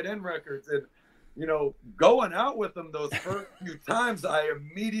all the tight end records. And, going out with them those first few times, I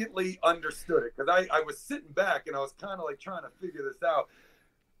immediately understood it, because I was sitting back and I was kind of like trying to figure this out.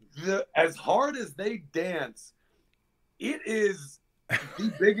 As hard as they dance, it is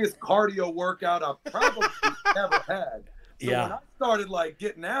the biggest cardio workout I've probably ever had. So when I started like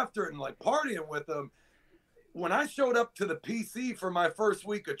getting after it and like partying with them, when I showed up to the PC for my first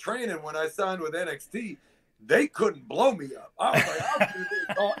week of training, when I signed with NXT, they couldn't blow me up. I was like, I'll do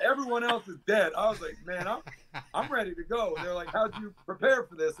this. Everyone else is dead. I was like, man, I'm ready to go. And they're like, how'd you prepare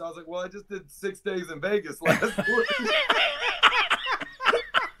for this? I was like, well, I just did 6 days in Vegas last week.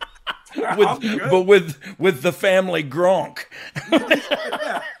 with the family Gronk.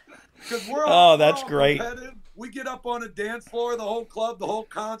 Yeah. We're all, that's great. We get up on a dance floor, the whole club, the whole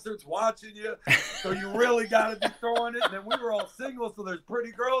concert's watching you. So you really got to be throwing it. And then we were all single, so there's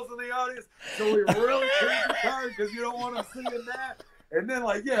pretty girls in the audience. So we really crazy tired because you don't want them seeing that. And then it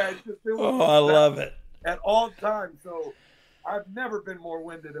was I love it. At all times. So I've never been more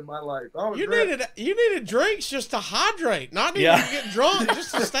winded in my life. You needed drinks just to hydrate, not even to get drunk,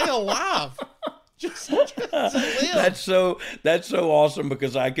 just to stay alive. Just to live. That's so awesome,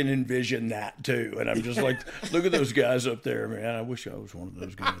 because I can envision that too, and I'm just like, look at those guys up there, man. I wish I was one of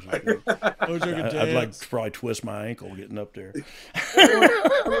those guys up there. I'd like to probably twist my ankle getting up there. There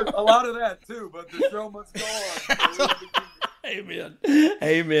was a lot of that too, but the show must go on.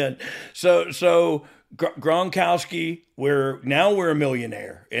 Amen. So Gronkowski, we're a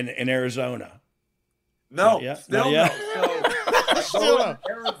millionaire in Arizona. No, still no. So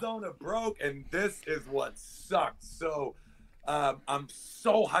Arizona broke, and this is what sucks. So I'm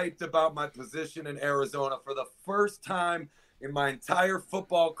so hyped about my position in Arizona. For the first time in my entire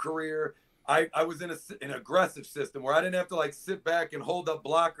football career, I was in an aggressive system where I didn't have to like sit back and hold up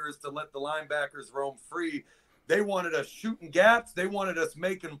blockers to let the linebackers roam free. They wanted us shooting gaps. They wanted us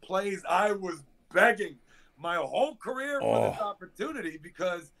making plays. I was begging my whole career for this opportunity,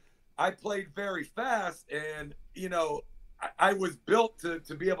 because I played very fast, and I was built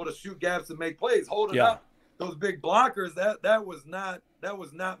to be able to shoot gaps and make plays. Holding up those big blockers, that was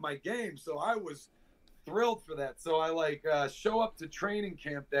not my game. So I was thrilled for that. So I show up to training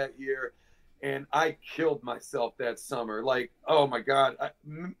camp that year, and I killed myself that summer. Like, oh my God,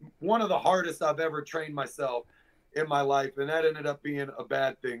 one of the hardest I've ever trained myself in my life. And that ended up being a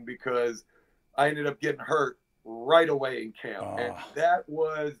bad thing, because I ended up getting hurt right away in camp. And that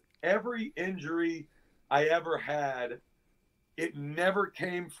was every injury I ever had. It never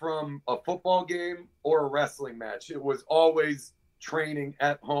came from a football game or a wrestling match. It was always training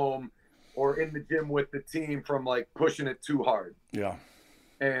at home or in the gym with the team from like pushing it too hard. Yeah.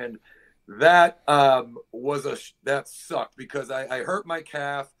 And that that sucked, because I hurt my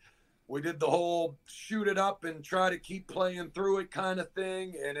calf. We did the whole shoot it up and try to keep playing through it kind of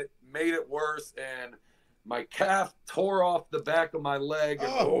thing, and it made it worse. And my calf tore off the back of my leg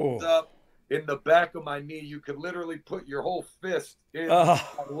and rolled up in the back of my knee. You could literally put your whole fist in my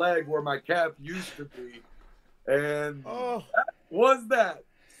leg where my calf used to be. And that was that.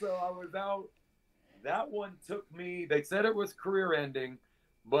 So I was out. That one took me, they said it was career ending,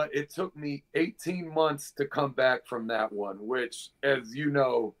 but it took me 18 months to come back from that one, which, as you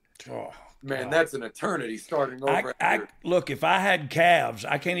know, that's an eternity starting over. Look, if I had calves,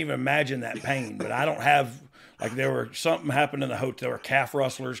 I can't even imagine that pain, but I don't have. Like, something happened in the hotel, or calf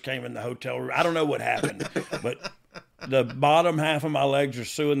rustlers came in the hotel room. I don't know what happened, but the bottom half of my legs are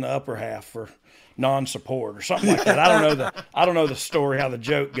suing the upper half for non-support or something like that. I don't know the story, how the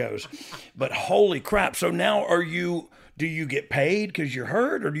joke goes, but holy crap. So now do you get paid because you're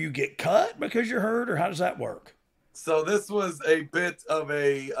hurt, or do you get cut because you're hurt, or how does that work? So this was a bit of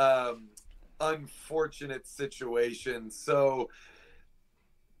a unfortunate situation. So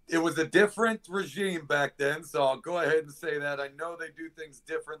it was a different regime back then, so I'll go ahead and say that. I know they do things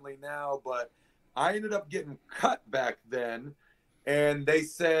differently now, but I ended up getting cut back then, and they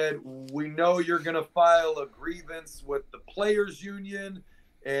said, we know you're going to file a grievance with the players union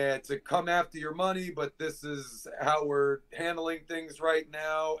and to come after your money, but this is how we're handling things right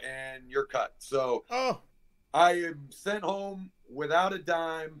now, and you're cut. So I am sent home without a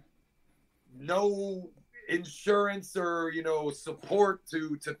dime, no insurance or support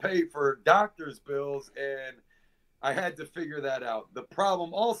to pay for doctor's bills, and I had to figure that out. The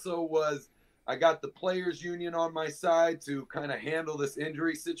problem also was I got the players union on my side to kind of handle this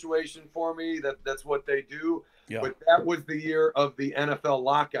injury situation for me. That's what they do. But that was the year of the NFL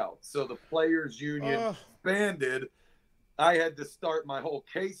lockout, so the players union disbanded. I had to start my whole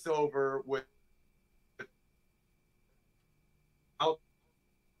case over with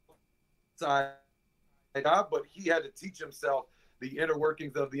outside job, but he had to teach himself the inner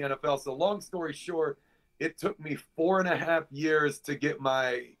workings of the NFL. So long story short, it took me 4.5 years to get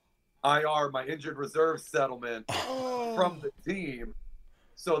my IR, my injured reserve settlement from the team.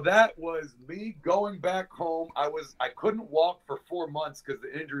 So that was me going back home. I couldn't walk for 4 months because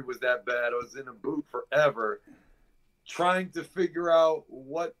the injury was that bad. I was in a boot forever, trying to figure out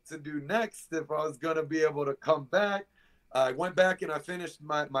what to do next if I was going to be able to come back. I went back and I finished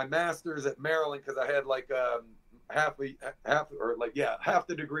my master's at Maryland because I had like half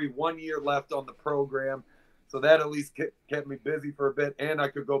the degree, 1 year left on the program. So that at least kept me busy for a bit. And I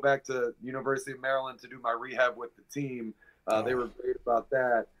could go back to University of Maryland to do my rehab with the team. They were great about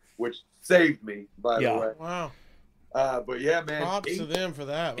that, which saved me, by the way. Wow. But yeah, man. Props to them for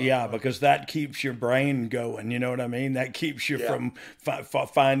that. Yeah, because that keeps your brain going. You know what I mean? That keeps you from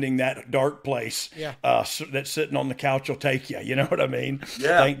finding that dark place. Yeah. That sitting on the couch will take you. You know what I mean?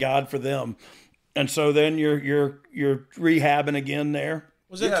 Yeah. Thank God for them. And so then you're rehabbing again there.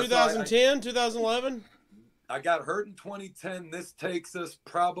 Was it 2010, 2011? I got hurt in 2010. This takes us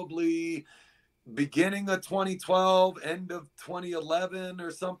probably beginning of 2012, end of 2011 or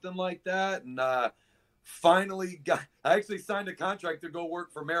something like that. And finally I actually signed a contract to go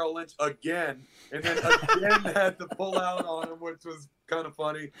work for Merrill Lynch again, and then again had to pull out on him, which was kind of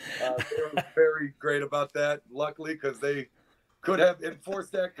funny. They were very great about that, luckily, because they could have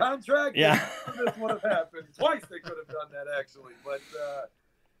enforced that contract. Yeah. This would have happened. Twice they could have done that, actually. But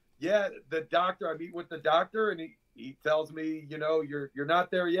yeah, the doctor, I meet with the doctor, and he tells me, you're not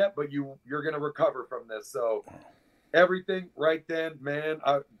there yet, but you're going to recover from this. So everything right then, man,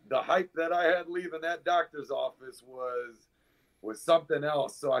 the hype that I had leaving that doctor's office was something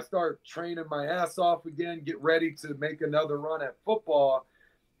else. So I start training my ass off again, get ready to make another run at football.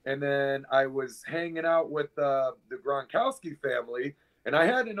 And then I was hanging out with the Gronkowski family, and I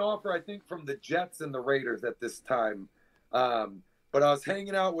had an offer, I think, from the Jets and the Raiders at this time. But I was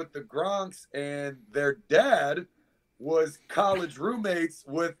hanging out with the Gronks, and their dad was college roommates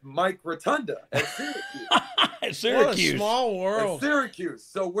with Mike Rotunda at Syracuse. At Syracuse. What a small world. At Syracuse.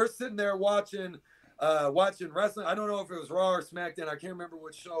 So we're sitting there watching wrestling. I don't know if it was Raw or SmackDown. I can't remember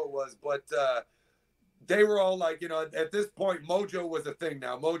which show it was, but they were all like, at this point, Mojo was a thing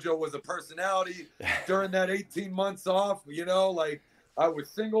now. Mojo was a personality during that 18 months off, like I was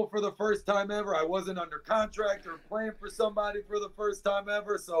single for the first time ever. I wasn't under contract or playing for somebody for the first time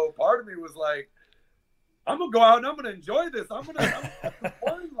ever. So part of me was like, I'm going to go out and I'm going to enjoy this. I'm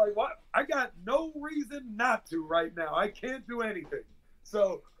like, what? I got no reason not to right now. I can't do anything.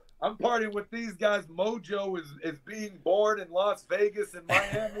 So I'm partying with these guys. Mojo is being born in Las Vegas and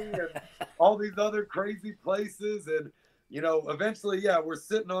Miami and all these other crazy places. And, eventually, we're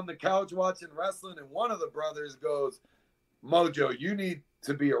sitting on the couch watching wrestling. And one of the brothers goes, Mojo, you need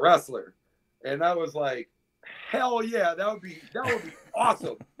to be a wrestler. And I was like, hell yeah, that would be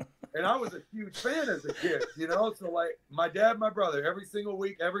awesome. And I was a huge fan as a kid, so like my dad, my brother, every single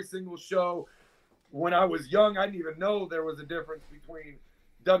week, every single show. When I was young, I didn't even know there was a difference between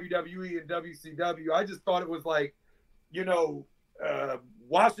WWE and WCW. I just thought it was like,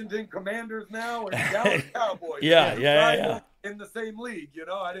 Washington Commanders now and Dallas Cowboys. Yeah. In the same league,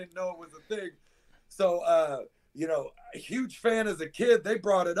 I didn't know it was a thing. So, a huge fan as a kid. They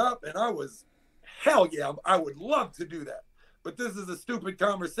brought it up, and I was, hell yeah, I would love to do that. But this is a stupid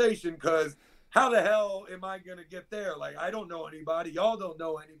conversation because how the hell am I going to get there? Like, I don't know anybody. Y'all don't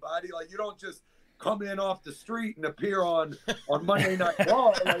know anybody. Like, you don't just come in off the street and appear on Monday Night Raw.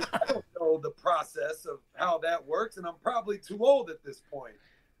 Like, I don't know the process of how that works, and I'm probably too old at this point.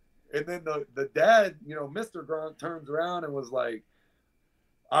 And then the dad, Mr. Gronk turns around and was like,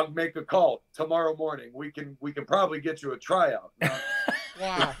 I'll make a call tomorrow morning. We can probably get you a tryout.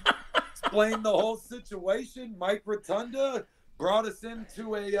 Wow. Explained the whole situation. Mike Rotunda brought us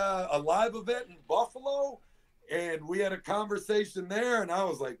into a live event in Buffalo, and we had a conversation there. And I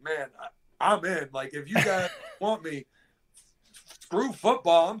was like, man, I'm in. Like, if you guys want me, screw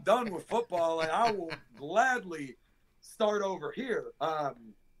football. I'm done with football. Like, I will gladly start over here.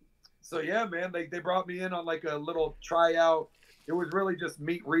 So yeah, man, they brought me in on like a little tryout. It was really just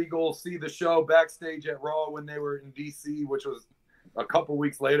meet Regal, see the show backstage at Raw when they were in DC, which was a couple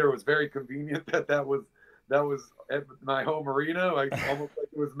weeks later. It was very convenient that was at my home arena, like almost like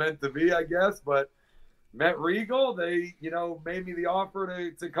it was meant to be, I guess. But met Regal. They, made me the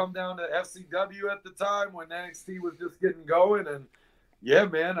offer to come down to FCW at the time when NXT was just getting going. And yeah,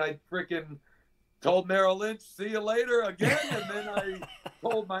 man, I freaking told Merrill Lynch, see you later again. And then I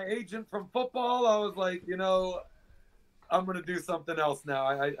told my agent from football, I was like, I'm going to do something else now.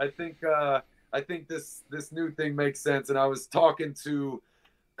 I think this new thing makes sense. And I was talking to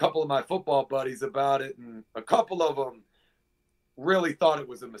couple of my football buddies about it, and a couple of them really thought it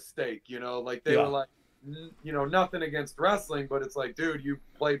was a mistake, you know, like they were like, you know, nothing against wrestling, but it's like, dude, you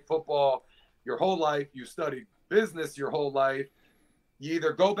played football your whole life, you studied business your whole life. You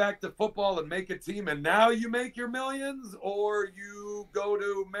either go back to football and make a team and now you make your millions, or you go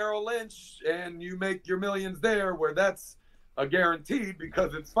to Merrill Lynch and you make your millions there, where that's a guaranteed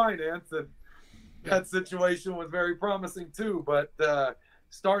because it's finance. And that situation was very promising too. But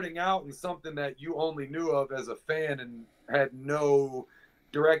starting out in something that you only knew of as a fan and had no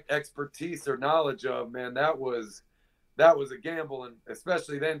direct expertise or knowledge of, man, that was a gamble. And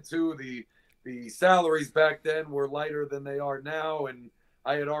especially then too, the salaries back then were lighter than they are now, and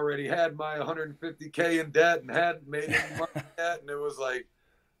I had already had my $150K in debt and hadn't made any money yet, and it was like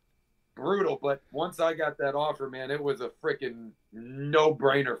brutal. But once I got that offer, man, it was a freaking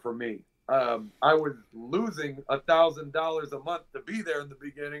no-brainer for me. I was losing $1,000 a month to be there in the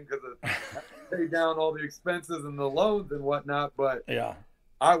beginning because I had to pay down all the expenses and the loans and whatnot. But yeah,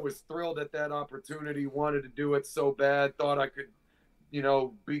 I was thrilled at that opportunity, wanted to do it so bad, thought I could, you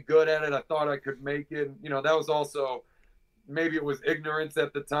know, be good at it. I thought I could make it. You know, that was also, maybe it was ignorance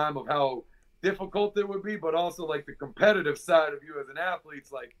at the time of how difficult it would be, but also like the competitive side of you as an athlete.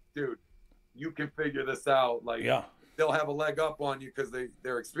 It's like, dude, you can figure this out. Like, they'll have a leg up on you because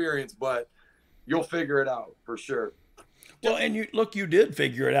they're experienced, but you'll figure it out for sure. Well, and you did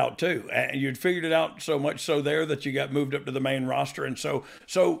figure it out too. And you'd figured it out so much so there that you got moved up to the main roster. And so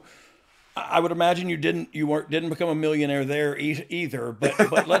I would imagine you didn't become a millionaire there either.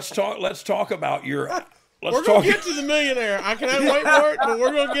 But let's talk about your. We're going to get to the millionaire. I cannot wait for it, but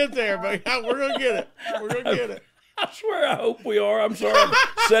we're going to get there. But we're going to get it. We're going to get it. I swear, I hope we are. I'm sorry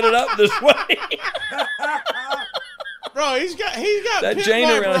I set it up this way. Bro, he's got that Pit chain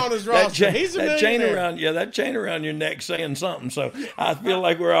Viper around on his roster. He's a millionaire. That chain around your neck saying something. So I feel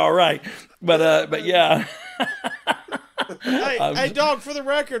like we're all right. But yeah. Hey, dog, for the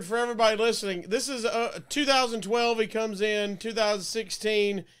record, for everybody listening, this is 2012 he comes in.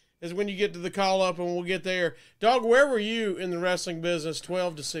 2016 is when you get to the call-up, and we'll get there. Dog, where were you in the wrestling business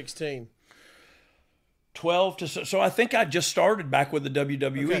 12 to 16? 12 to so I think I just started back with the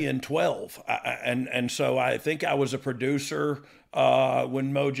WWE in 12, and so I think I was a producer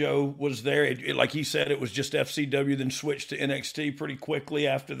when Mojo was there. Like he said, it was just FCW, then switched to NXT pretty quickly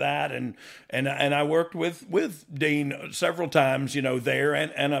after that, and I worked with Dean several times, you know, there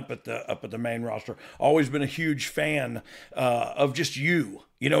and up at the main roster. Always been a huge fan of just you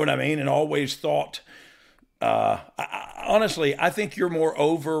know what I mean, and always thought. Honestly, I think you're more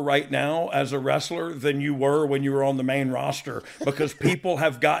over right now as a wrestler than you were when you were on the main roster, because people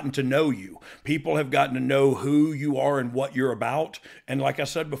have gotten to know you. People have gotten to know who you are and what you're about. And like I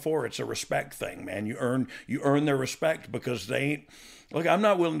said before, it's a respect thing, man. You earn their respect because they ain't. Look, I'm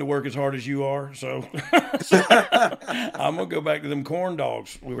not willing to work as hard as you are, so I'm gonna go back to them corn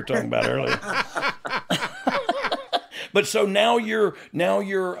dogs we were talking about earlier. But so now you're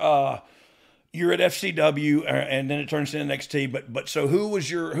at FCW, and then it turns to NXT. But so who was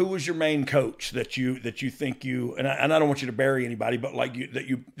your main coach that you think you, and I don't want you to bury anybody, but like that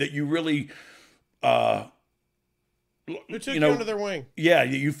you really who took you under their wing? Yeah,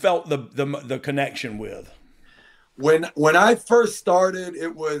 you felt the connection with. When I first started,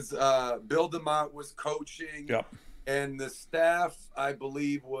 it was Bill DeMott was coaching, and the staff, I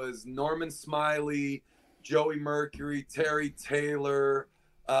believe, was Norman Smiley, Joey Mercury, Terry Taylor.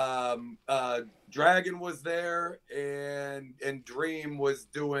 Dragon was there, and Dream was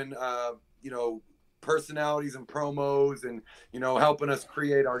doing personalities and promos, and helping us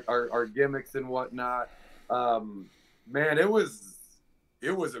create our gimmicks and whatnot. Man, it was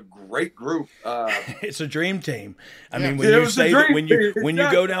a great group. It's a dream team. I mean, when you say that, when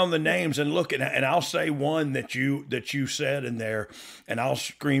you go down the names and look at, and I'll say one that you said in there, and I'll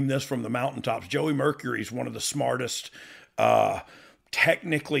scream this from the mountaintops. Joey Mercury is one of the smartest,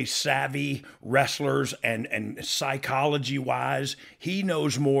 technically savvy wrestlers, and psychology wise, he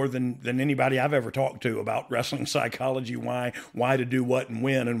knows more than anybody I've ever talked to about wrestling psychology, why to do what and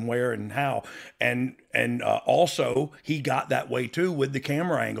when and where and how. And also he got that way too with the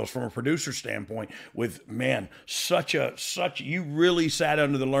camera angles from a producer standpoint, with you really sat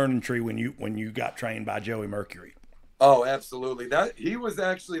under the learning tree when you got trained by Joey Mercury. Oh, absolutely. That he was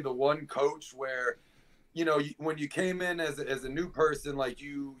actually the one coach where, when you came in as a new person, like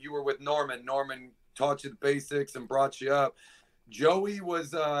you were with Norman taught you the basics and brought you up. Joey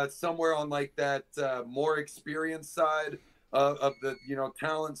was somewhere on like that more experienced side of the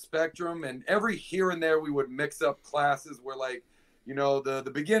talent spectrum, and every here and there we would mix up classes where, like,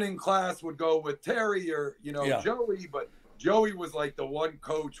 the beginning class would go with Terry or Joey, but Joey was like the one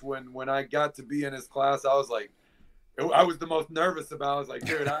coach when I got to be in his class, I was like, I was the most nervous about. I was like,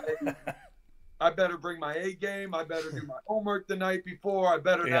 dude, I better bring my A game. I better do my homework the night before. I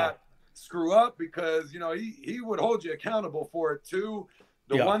better not screw up, because, you know, he would hold you accountable for it too.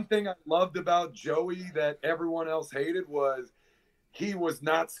 The one thing I loved about Joey that everyone else hated was he was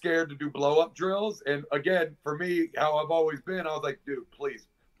not scared to do blow up drills. And again, for me, how I've always been, I was like, dude, please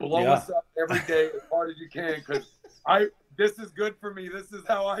blow us up every day as hard as you can, because this is good for me. This is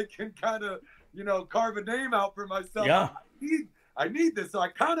how I can kind of, you know, carve a name out for myself. Yeah. I need this. So I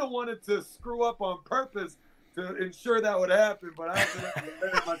kind of wanted to screw up on purpose to ensure that would happen, but I accidentally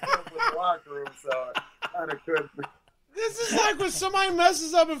embedded myself in the locker room, so I kind of couldn't. This is like when somebody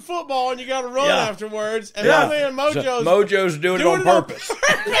messes up in football and you got to run afterwards, and my man Mojo's doing it on purpose. God,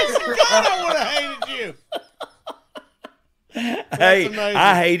 I would have hated you. Hey, amazing.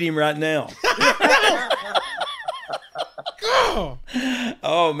 I hate him right now.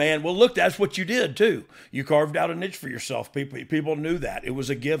 Oh man, well look, that's what you did too. You carved out a niche for yourself. People knew that. It was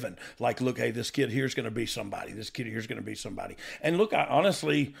a given. Like, look, hey, this kid here's going to be somebody. This kid here's going to be somebody. And look,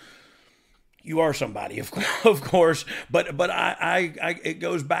 honestly, you are somebody, of course. But it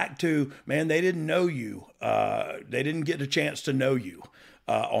goes back to, man, they didn't know you. They didn't get a chance to know you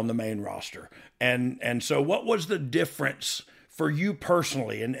on the main roster. And so what was the difference for you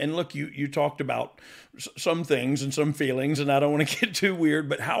personally? And look, you talked about some things and some feelings, and I don't want to get too weird,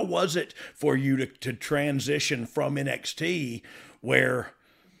 but how was it for you to transition from NXT, where,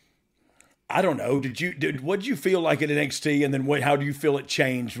 I don't know, what did you feel like at NXT, and then how do you feel it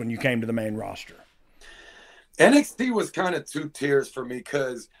changed when you came to the main roster? NXT was kind of two tiers for me,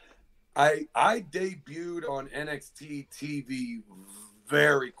 because I debuted on NXT TV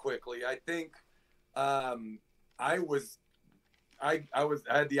very quickly. I think I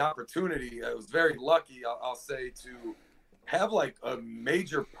had the opportunity. I was very lucky, I'll say, to have like a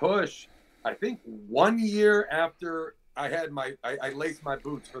major push. I think 1 year after I laced my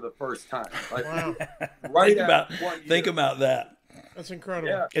boots for the first time. Like, wow. Right think about that. That's incredible.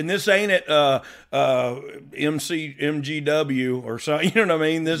 Yeah. And this ain't at MGW or something. You know what I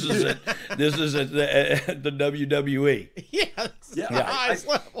mean? This is at the WWE. Yeah, that's the highest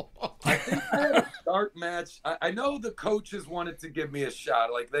level. I think I had a dark match. I know the coaches wanted to give me a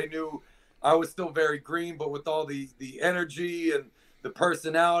shot. Like, they knew I was still very green, but with all the energy and the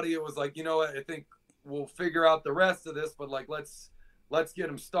personality, it was like, you know what, I think we'll figure out the rest of this, but like, let's get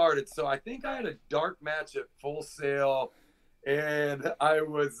them started. So I think I had a dark match at Full Sail, and I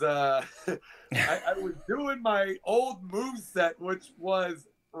was I was doing my old moveset, which was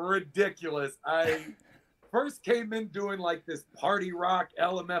ridiculous. I first came in doing like this party rock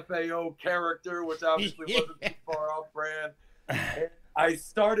LMFAO character, which obviously wasn't too far off brand. And I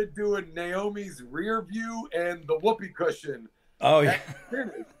started doing Naomi's rear view and the whoopee cushion. Oh yeah.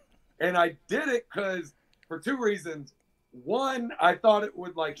 And I did it for two reasons. One, I thought it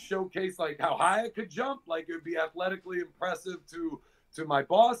would like showcase like how high I could jump, like it would be athletically impressive to my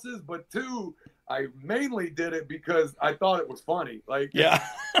bosses. But two, I mainly did it because I thought it was funny. Like, yeah,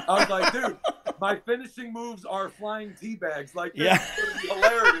 I was like, dude, my finishing moves are flying tea bags. Like, this is gonna be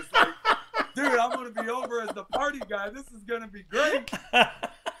hilarious. Like, dude, I'm gonna be over as the party guy. This is gonna be great.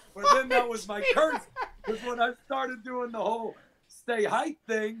 But then that was my curse, because when I started doing the whole stay height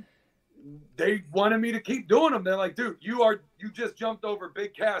thing, they wanted me to keep doing them. They're like, dude, you just jumped over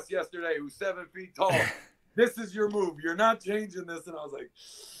Big Cass yesterday, who's 7 feet tall. This is your move. You're not changing this. And I was like,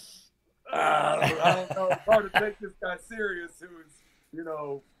 I don't know. It's hard to take this guy serious, who's, you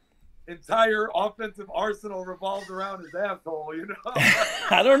know, entire offensive arsenal revolved around his asshole, you know?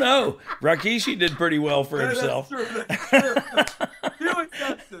 I don't know. Rikishi did pretty well for himself. That's true. Few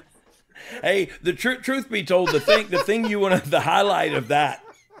exceptions. Hey, the truth be told, the thing you want the highlight of that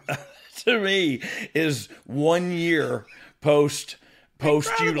to me is 1 year post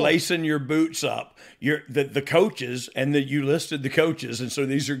you lacing your boots up. The coaches, and that you listed the coaches, and so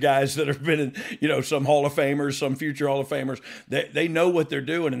these are guys that have been in, you know, some Hall of Famers, some future Hall of Famers. They know what they're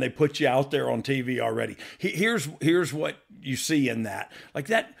doing, and they put you out there on TV already. Here's what you see in that, like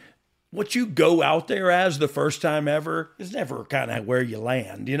that. What you go out there as the first time ever is never kind of where you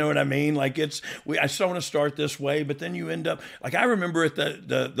land. You know what I mean? Like I still want to start this way, but then you end up, like I remember at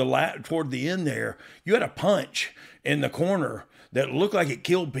the toward the end there, you had a punch in the corner that looked like it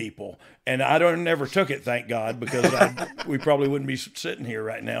killed people. And I never took it, thank God, because we probably wouldn't be sitting here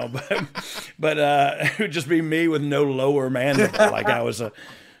right now. But it would just be me with no lower mandible, like I was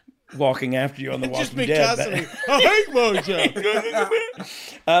walking after you on The Walking Dead. I hate Mojo.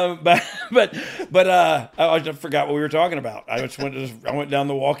 But I forgot what we were talking about. I went down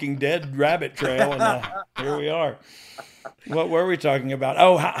the Walking Dead rabbit trail, and here we are. What were we talking about?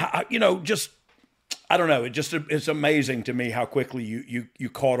 Oh, just I don't know. It's amazing to me how quickly you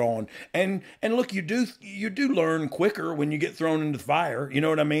caught on. And look, you do learn quicker when you get thrown into the fire. You know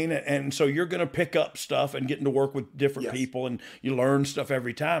what I mean? And so you're going to pick up stuff and getting to work with different people, and you learn stuff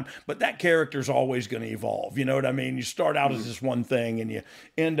every time. But that character's always going to evolve. You know what I mean? You start out as this one thing, and you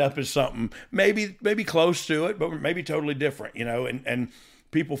end up as something maybe close to it, but maybe totally different. You know, and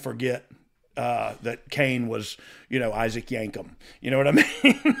people forget that Kane was, Isaac Yankem. You know what I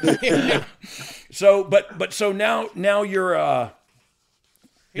mean? So now you're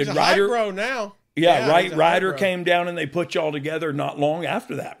he's a hype bro now. Yeah, Ryder came down and they put you all together not long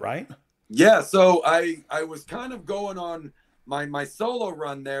after that, right? Yeah, so I was kind of going on my solo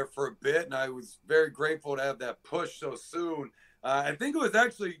run there for a bit, and I was very grateful to have that push so soon. I think it was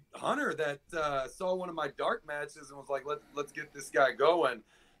actually Hunter that saw one of my dark matches and was like, let's get this guy going.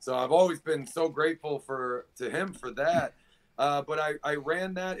 So I've always been so grateful to him for that. But I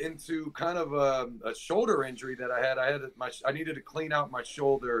ran that into kind of a shoulder injury that I had. I needed to clean out my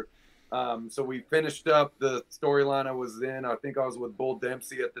shoulder. So we finished up the storyline I was in. I think I was with Bull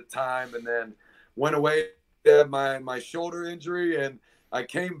Dempsey at the time, and then went away to have my shoulder injury. And I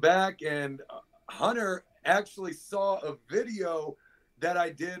came back, and Hunter actually saw a video that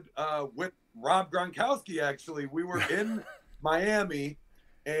I did with Rob Gronkowski. Actually, we were in Miami.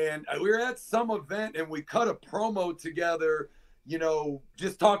 And we were at some event, and we cut a promo together,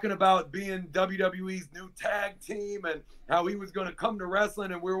 just talking about being WWE's new tag team and how he was going to come to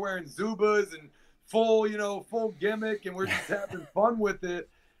wrestling, and we were wearing Zubas and full gimmick, and we're just having fun with it.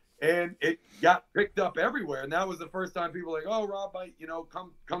 And it got picked up everywhere. And that was the first time people were like, oh, Rob,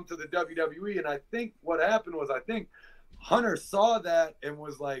 come to the WWE. And I think what happened was, Hunter saw that and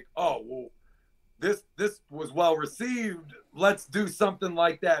was like, oh, well, this was well received. Let's do something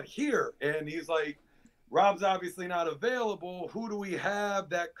like that here. And he's like, Rob's obviously not available. Who do we have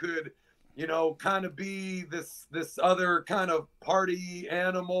that could, kind of be this other kind of party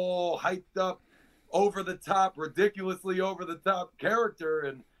animal, hyped up, over the top, ridiculously over the top character?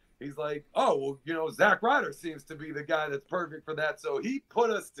 And he's like, oh, well, Zack Ryder seems to be the guy that's perfect for that. So he put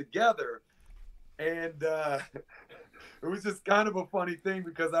us together, and it was just kind of a funny thing,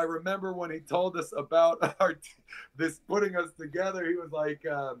 because I remember when he told us about this putting us together, he was like,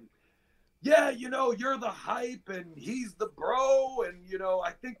 yeah, you're the hype and he's the bro. And,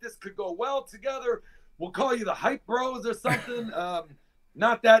 I think this could go well together. We'll call you the Hype Bros or something.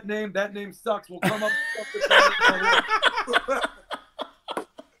 Not that name. That name sucks. We'll come up with something.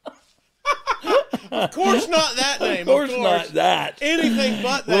 Of course not that name. Of course not that. Anything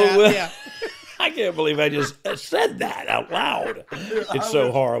but that. Yeah. I can't believe I just said that out loud. It's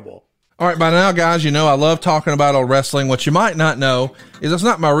so horrible. All right, by now, guys, I love talking about old wrestling. What you might not know is it's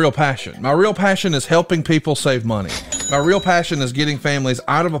not my real passion. My real passion is helping people save money. My real passion is getting families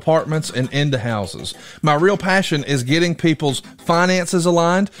out of apartments and into houses. My real passion is getting people's finances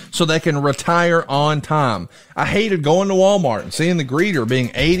aligned so they can retire on time. I hated going to Walmart and seeing the greeter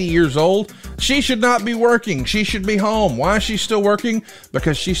being 80 years old. She should not be working. She should be home. Why is she still working?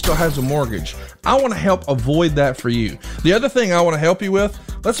 Because she still has a mortgage. I want to help avoid that for you. The other thing I want to help you with,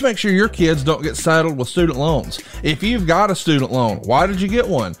 let's make sure your kids don't get saddled with student loans. If you've got a student loan, why did you get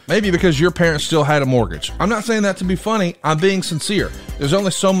one? Maybe because your parents still had a mortgage. I'm not saying that to be funny. I'm being sincere. There's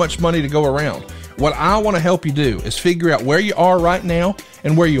only so much money to go around. What I want to help you do is figure out where you are right now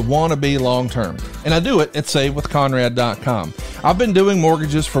and where you want to be long term. And I do it at SaveWithConrad.com. I've been doing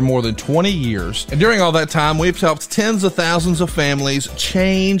mortgages for more than 20 years. And during all that time, we've helped tens of thousands of families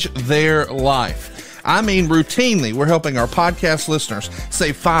change their life. I mean, routinely, we're helping our podcast listeners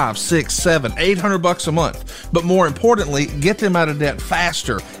save $500, $600, $700, $800 a month. But more importantly, get them out of debt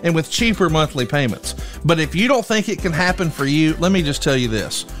faster and with cheaper monthly payments. But if you don't think it can happen for you, let me just tell you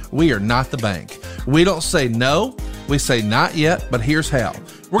this. We are not the bank. We don't say no. We say not yet, but here's how.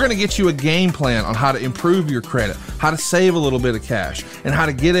 We're going to get you a game plan on how to improve your credit, how to save a little bit of cash, and how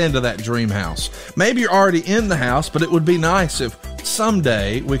to get into that dream house. Maybe you're already in the house, but it would be nice if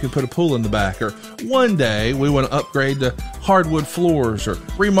someday we could put a pool in the back, or one day we want to upgrade to hardwood floors, or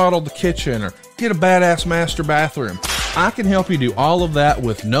remodel the kitchen, or get a badass master bathroom. I can help you do all of that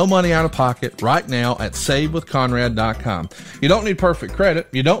with no money out of pocket right now at SaveWithConrad.com. You don't need perfect credit.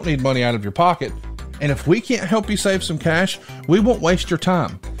 You don't need money out of your pocket. And if we can't help you save some cash, we won't waste your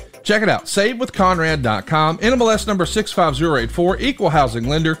time. Check it out, SaveWithConrad.com, NMLS number 65084, equal housing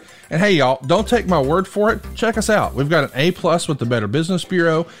lender. And hey, y'all, don't take my word for it. Check us out. We've got an A+ with the Better Business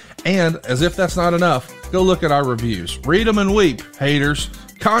Bureau. And as if that's not enough, go look at our reviews. Read them and weep, haters.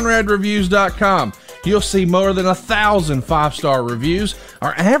 ConradReviews.com. You'll see more than 1,000 5-star reviews.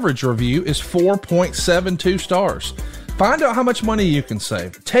 Our average review is 4.72 stars. Find out how much money you can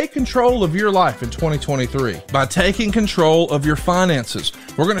save. Take control of your life in 2023 by taking control of your finances.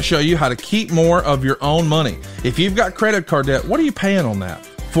 We're going to show you how to keep more of your own money. If you've got credit card debt, what are you paying on that?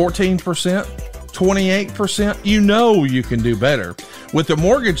 14%? 28%? You know you can do better. With the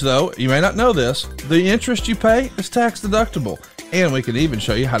mortgage, though, you may not know this, the interest you pay is tax deductible. And we can even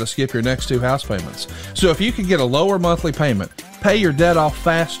show you how to skip your next 2 house payments. So if you could get a lower monthly payment, pay your debt off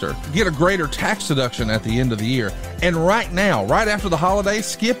faster, get a greater tax deduction at the end of the year, and right now, right after the holidays,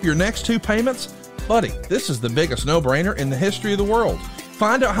 skip your next 2 payments, buddy, this is the biggest no-brainer in the history of the world.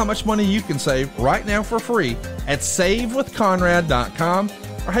 Find out how much money you can save right now for free at savewithconrad.com,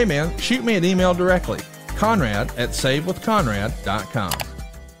 or hey man, shoot me an email directly, conrad@savewithconrad.com.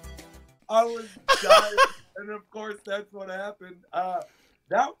 I was dying, and of course that's what happened.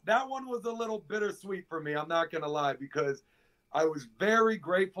 That one was a little bittersweet for me, I'm not going to lie, because I was very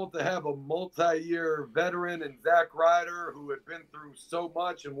grateful to have a multi-year veteran in Zach Ryder, who had been through so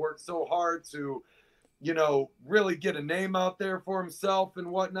much and worked so hard to, you know, really get a name out there for himself and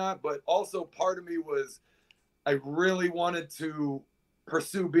whatnot. But also part of me was, I really wanted to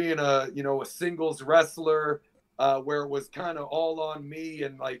pursue being a singles wrestler, where it was kind of all on me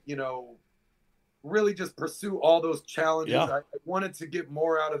and like, you know, really just pursue all those challenges. Yeah. I wanted to get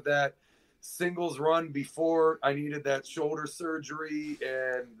more out of that singles run before I needed that shoulder surgery,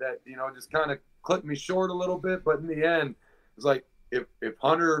 and that, you know, just kind of clipped me short a little bit. But in the end, it was like, if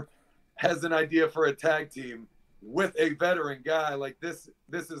Hunter has an idea for a tag team with a veteran guy, like this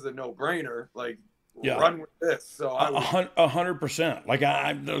is a no-brainer. Like, run with this. So 100%. Like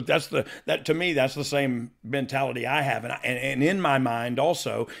that to me, that's the same mentality I have. And in my mind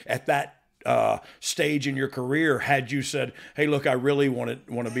also, at that stage in your career, had you said, hey, look, I really want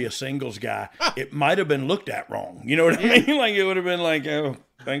to be a singles guy, it might have been looked at wrong. You know what I mean? Like, it would have been like, oh,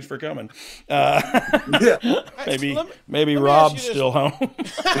 thanks for coming. Maybe Rob's still home.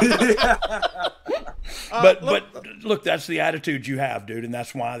 But look, that's the attitude you have, dude, and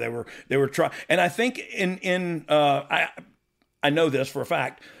that's why they were trying. And I think I know this for a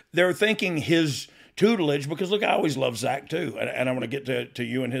fact, they're thinking his tutelage, because look, I always love Zach too, and I want to get to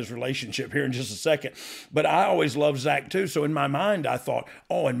you and his relationship here in just a second, but I always loved Zach too. So in my mind, I thought,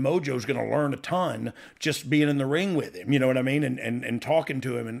 oh, and Mojo's going to learn a ton just being in the ring with him, you know what I mean, and talking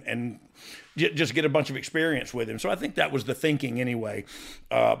to him and just get a bunch of experience with him. So I think that was the thinking anyway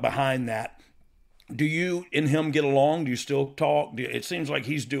behind that. Do you and him get along? Do you still talk? It seems like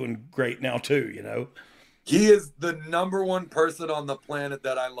he's doing great now too, you know? He is the number one person on the planet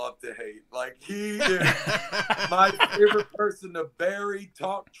that I love to hate. Like, he is my favorite person to bury,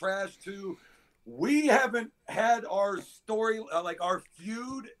 talk trash to. We haven't had our story, like our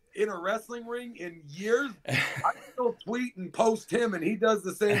feud in a wrestling ring in years. I still tweet and post him, and he does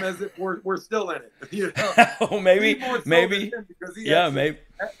the same as if we're still in it. You know? Oh, maybe because he maybe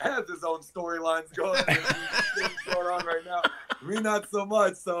has his own storylines going on right now. Me, not so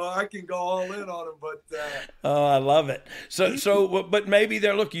much, so I can go all in on him. But oh, I love it. So, but maybe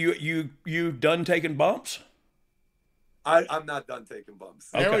there. Look, you done taking bumps? I'm not done taking bumps.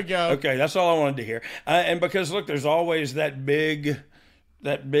 Okay. There we go. Okay, that's all I wanted to hear. And because look, there's always that big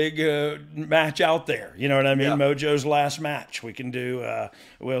match out there. You know what I mean? Yeah. Mojo's last match. We can do.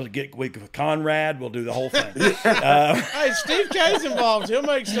 With Conrad. We'll do the whole thing. Hey, Steve K's involved. He'll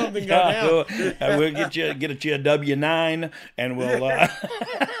make something go down. We'll get you a W-9, and we'll.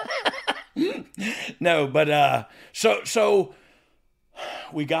 No, but so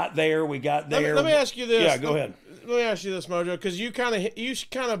we got there. Let me ask you this. Yeah, go ahead. Let me ask you this, Mojo, because you kind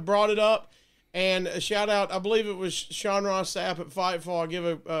of brought it up. And a shout out, I believe it was Sean Ross Sapp at Fightful. I'll give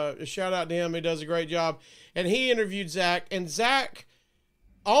a shout out to him. He does a great job. And he interviewed Zach. And Zach,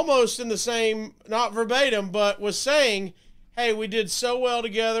 almost in the same, not verbatim, but was saying, hey, we did so well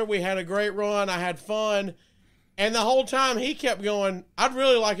together. We had a great run. I had fun. And the whole time he kept going, I'd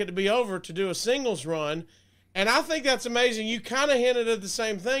really like it to be over to do a singles run. And I think that's amazing. You kind of hinted at the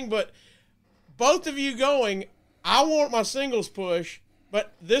same thing, but both of you going, I want my singles push.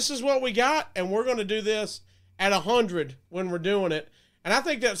 But this is what we got, and we're going to do this at 100 when we're doing it. And I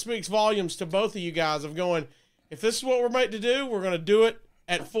think that speaks volumes to both of you guys of going, if this is what we're made to do, we're going to do it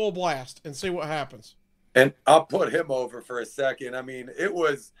at full blast and see what happens. And I'll put him over for a second. I mean, it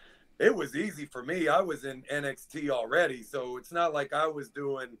was easy for me. I was in NXT already, so it's not like I was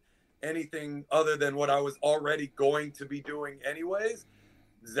doing anything other than what I was already going to be doing anyways.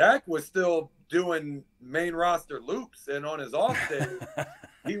 Zach was still doing main roster loops, and on his off day,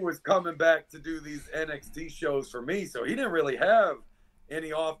 he was coming back to do these NXT shows for me. So he didn't really have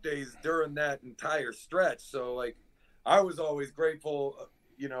any off days during that entire stretch. So like, I was always grateful,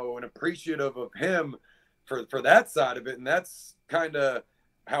 you know, and appreciative of him for that side of it. And that's kind of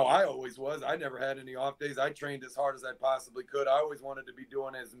how I always was. I never had any off days. I trained as hard as I possibly could. I always wanted to be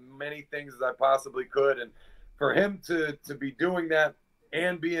doing as many things as I possibly could. And for him to be doing that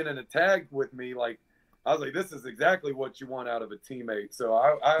and being in a tag with me, like, I was like, this is exactly what you want out of a teammate. So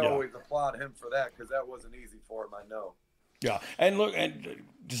I always applaud him for that, because that wasn't easy for him, I know. Yeah, and look, and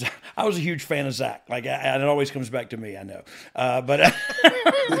I was a huge fan of Zach. Like, and it always comes back to me, I know. But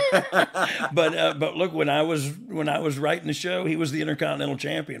look, when I was writing the show, he was the Intercontinental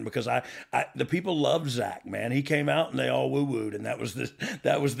Champion, because the people loved Zach, man. He came out and they all woo wooed, and that was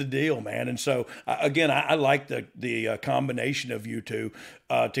the deal, man. And so again, I like the combination of you two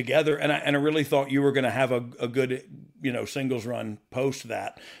together, and I really thought you were going to have a good singles run post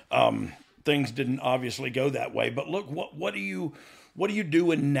that. Things didn't obviously go that way, but look, what are you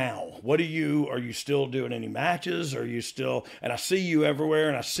doing now? Are you still doing any matches? Are you still, and I see you everywhere,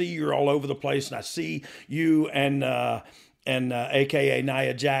 and I see you're all over the place, and I see you and AKA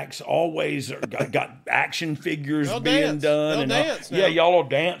Nia Jax always got action figures They'll being dance. done. They'll And dance yeah, now. y'all will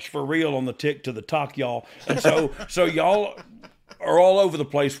dance for real on the tick to the talk, y'all. And so y'all are all over the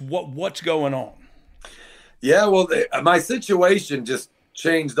place. What's going on? Yeah, well, my situation just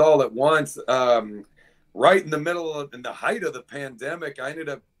changed all at once. Right in the middle of, in the height of the pandemic, I ended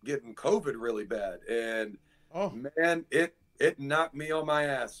up getting COVID really bad, and man, it knocked me on my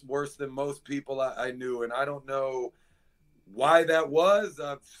ass worse than most people I knew, and I don't know why that was.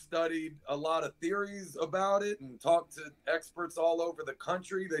 I've studied a lot of theories about it and talked to experts all over the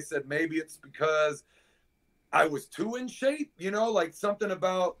country. They said maybe it's because I was too in shape, like something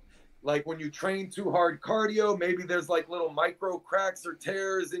about, like, when you train too hard cardio, maybe there's like little micro cracks or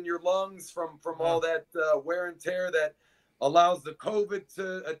tears in your lungs from all that wear and tear that allows the COVID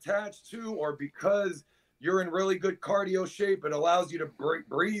to attach to, or because you're in really good cardio shape, it allows you to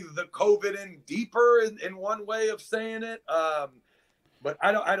breathe the COVID in deeper in one way of saying it. But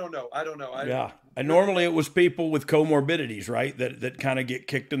I don't know. Yeah. And normally it was people with comorbidities, right? That kind of get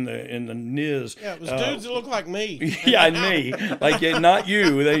kicked in the knees. Yeah, it was dudes that look like me. Yeah, and me. Like, not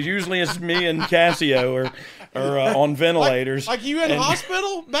you. They usually it's me and Cassio or on ventilators. Like you in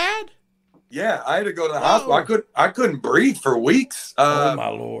hospital bad? Yeah, I had to go to the hospital. I couldn't breathe for weeks. Oh my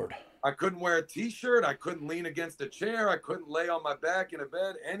Lord. I couldn't wear a t-shirt. I couldn't lean against a chair. I couldn't lay on my back in a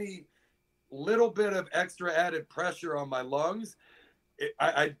bed. Any little bit of extra added pressure on my lungs,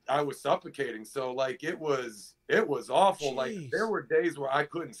 I was suffocating. So like it was awful. Jeez. Like there were days where I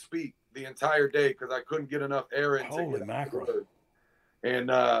couldn't speak the entire day because I couldn't get enough air in. Holy mackerel. And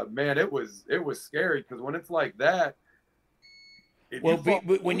man, it was scary, because when it's like that,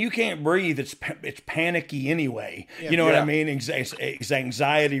 when you can't breathe, it's panicky anyway. Yeah. You know what I mean? It's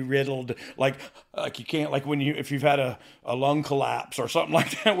anxiety riddled. Like you can't, like if you've had a lung collapse or something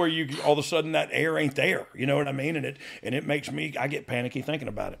like that, where you all of a sudden that air ain't there. You know what I mean? And it makes I get panicky thinking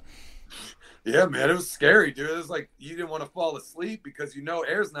about it. Yeah, man, it was scary, dude. It was like you didn't want to fall asleep because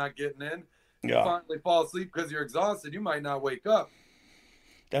air's not getting in. You finally fall asleep because you're exhausted. You might not wake up.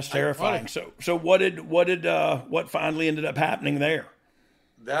 That's terrifying. So what finally ended up happening there?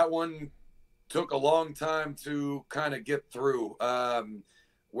 That one took a long time to kind of get through.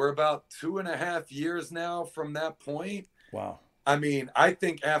 We're about 2.5 years now from that point. Wow. I mean, I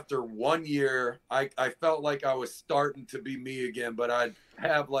think after 1 year, I felt like I was starting to be me again, but I'd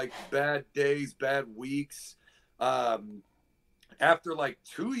have like bad days, bad weeks. After like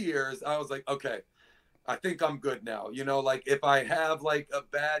 2 years, I was like, okay, I think I'm good now. Like if I have like a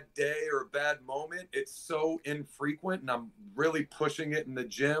bad day or a bad moment, it's so infrequent, and I'm really pushing it in the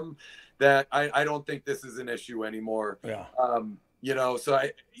gym that I don't think this is an issue anymore. Yeah. So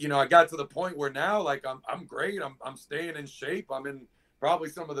I got to the point where now, like, I'm great. I'm staying in shape. I'm in probably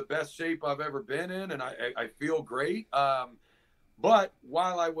some of the best shape I've ever been in, and I feel great. But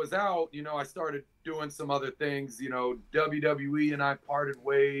while I was out, I started doing some other things. WWE and I parted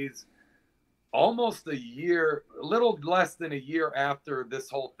ways almost a little less than a year after this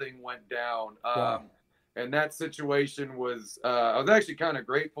whole thing went down. Wow. And that situation was, I was actually kind of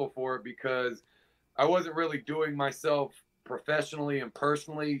grateful for it, because I wasn't really doing myself professionally and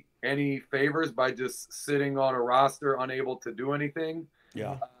personally any favors by just sitting on a roster, unable to do anything.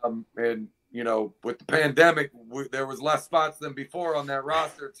 Yeah. And, with the pandemic, there was less spots than before on that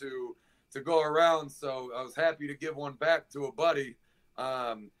roster to go around. So I was happy to give one back to a buddy.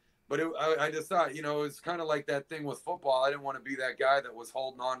 But I just thought, it's kind of like that thing with football. I didn't want to be that guy that was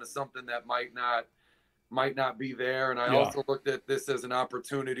holding on to something that might not be there. And I also looked at this as an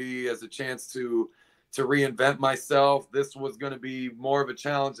opportunity, as a chance to reinvent myself. This was going to be more of a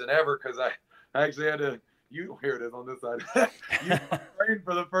challenge than ever, because I actually had to You here it is on this side. You trained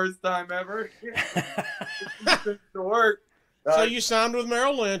for the first time ever. To work. So you signed with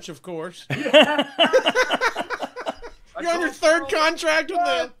Merrill Lynch, of course. Yeah. You're on your third contract with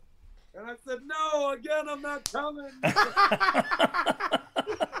them. And I said, no, again, I'm not coming.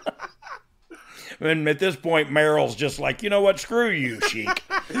 And at this point, Merrill's just like, you know what? Screw you, Sheik.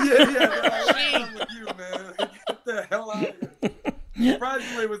 Yeah. I'm with you, man. Get the hell out of here.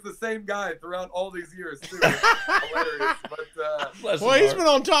 Surprisingly, it was the same guy throughout all these years, too. Hilarious. But, well, he's been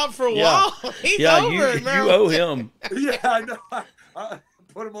on top for a while. He's over it, man. You owe him. Yeah, I know. I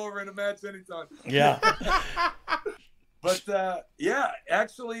put him over in a match anytime. Yeah. But, yeah,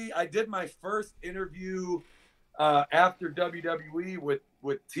 actually, I did my first interview after WWE with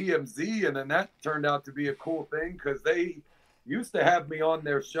TMZ, and then that turned out to be a cool thing because they used to have me on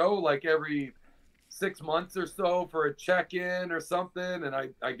their show like every 6 months or so for a check-in or something, and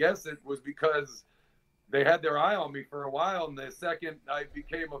I guess it was because they had their eye on me for a while, and the second I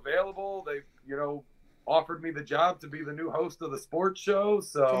became available, they, offered me the job to be the new host of the sports show.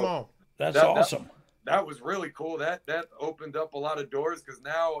 So come on, that's awesome. That was really cool. That opened up a lot of doors because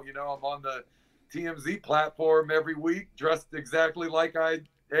now, I'm on the TMZ platform every week, dressed exactly like I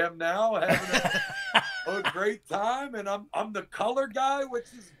am now, having a great time, and I'm the color guy, which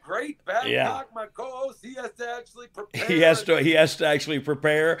is great. Babcock, my co-host, he has to actually prepare. He has to actually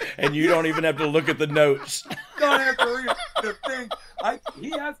prepare, and you don't even have to look at the notes. Don't have to read the thing.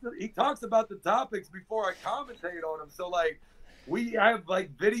 He talks about the topics before I commentate on them. So like, we have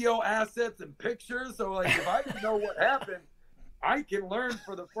like video assets and pictures. So like, if I didn't know what happened, I can learn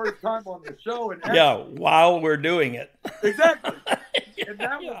for the first time on the show. And while we're doing it. Exactly. And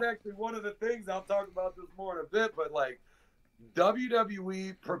that was actually one of the things I'll talk about this more in a bit, but like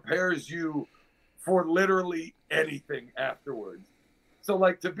WWE prepares you for literally anything afterwards. So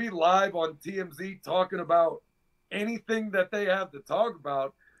like to be live on TMZ talking about anything that they have to talk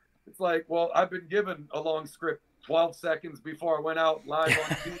about, it's like, well, I've been given a long script 12 seconds before I went out live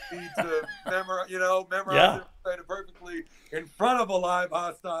on TV to memorize it perfectly in front of a live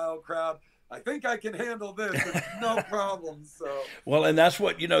hostile crowd. I think I can handle this with no problem. So well, and that's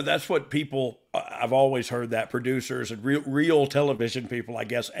what people. I've always heard that producers and real television people, I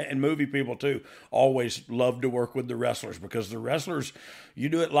guess, and movie people too, always love to work with the wrestlers because the wrestlers, you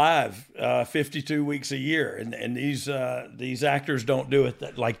do it live, 52 weeks a year, and these actors don't do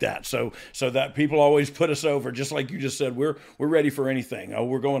it like that. So that people always put us over, just like you just said. We're ready for anything. Oh,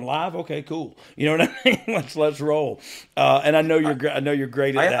 we're going live. Okay, cool. You know what I mean? let's roll. And I know you're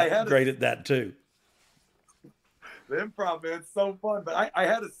great at that too. The improv, man, it's so fun. But I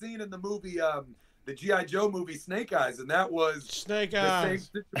had a scene in the movie, the G.I. Joe movie, Snake Eyes, and that was Snake the Eyes.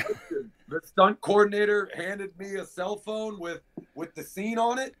 same situation. The stunt coordinator handed me a cell phone with the scene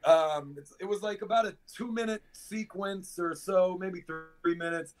on it. It was like about a 2-minute sequence or so, maybe 3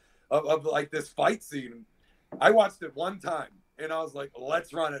 minutes of like this fight scene. I watched it one time, and I was like,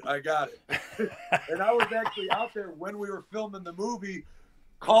 let's run it. I got it. And I was actually out there when we were filming the movie,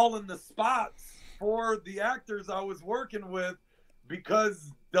 calling the spots for the actors I was working with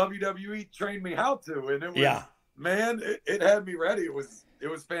because WWE trained me how to, and it was man, it had me ready. It was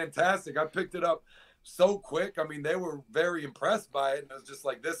fantastic. I picked it up so quick. I mean, they were very impressed by it, and it was just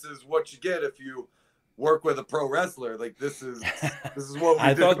like, this is what you get if you work with a pro wrestler. Like this is what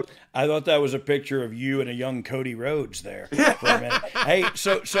we do. I thought that was a picture of you and a young Cody Rhodes there for a minute. Hey,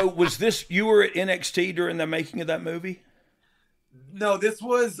 so was this, you were at NXT during the making of that movie? No, this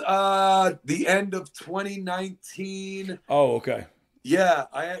was the end of 2019. Oh, okay. Yeah,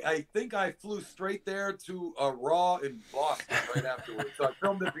 I think I flew straight there to a Raw in Boston right afterwards. So I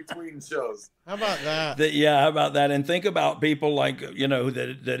filmed it between shows. How about that? How about that? And think about people like,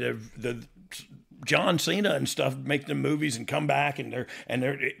 that have the John Cena and stuff make the movies and come back and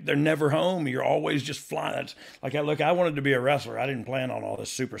they're never home. You're always just flying. It's like, I wanted to be a wrestler. I didn't plan on all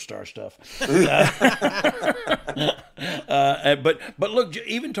this superstar stuff. But look,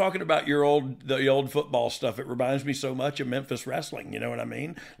 even talking about the old football stuff, it reminds me so much of Memphis wrestling. You know what I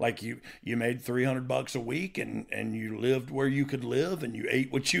mean? Like you made $300 a week and you lived where you could live and you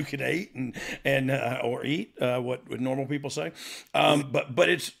ate what you could eat or eat, what normal people say. But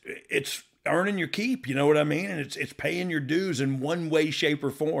it's earning your keep, you know what I mean? And it's paying your dues in one way, shape,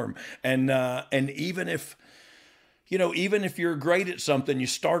 or form. And even if you're great at something, you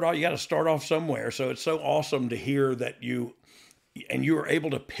got to start off somewhere. So it's so awesome to hear that you and you were able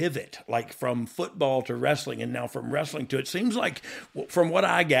to pivot like from football to wrestling and now from wrestling to, it seems like from what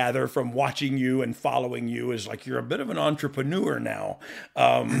I gather from watching you and following you is like you're a bit of an entrepreneur now.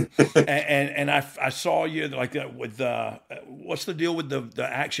 And I saw you like with what's the deal with the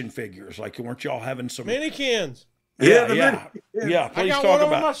action figures? Like weren't y'all having some Minikins? Yeah. Please I got talk one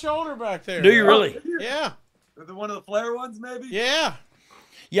about over my shoulder back there. Do you really? Yeah. One of the Flair ones, maybe? Yeah.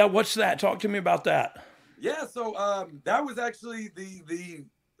 Yeah, what's that? Talk to me about that. Yeah, so that was actually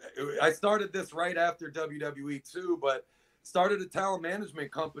I started this right after WWE too, but started a talent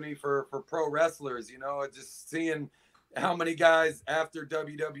management company for pro wrestlers, just seeing how many guys after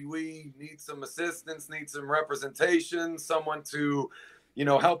WWE need some assistance, need some representation, someone to,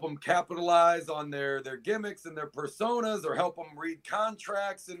 help them capitalize on their gimmicks and their personas or help them read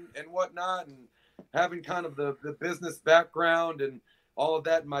contracts and whatnot, and having kind of the business background and all of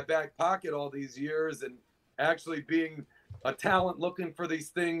that in my back pocket all these years, and actually being a talent looking for these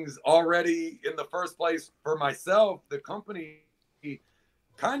things already in the first place for myself, the company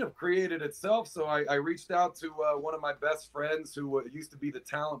kind of created itself. So I reached out to one of my best friends who used to be the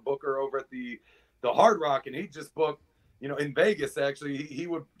talent booker over at the Hard Rock, and he just booked, in Vegas, actually, he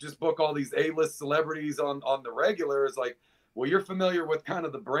would just book all these A-list celebrities on the regular. It's like, well, you're familiar with kind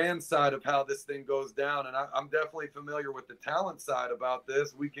of the brand side of how this thing goes down, and I'm definitely familiar with the talent side about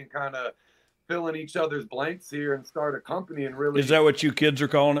this. We can kind of fill in each other's blanks here and start a company and really. Is that what you kids are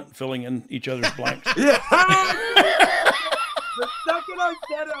calling it? Filling in each other's blanks? Yeah. The second I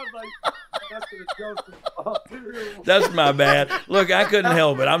said it, I was like, that's gonna go. That's my bad. Look, I couldn't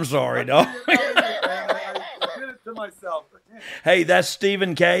help it. I'm sorry, dog. I did it to myself. Hey, that's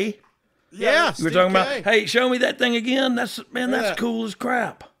Stephen K. Yeah, you were talking about. Hey, show me that thing again. That's cool as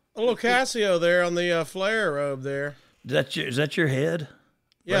crap. A little Casio there on the Flair robe there. Is that your head?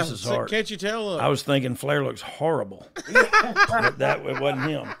 Yeah, so can't you tell? Look. I was thinking Flair looks horrible. But it wasn't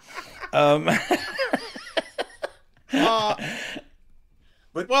him.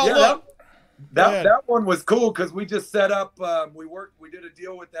 But well, yeah, look, that one was cool because we just set up. We did a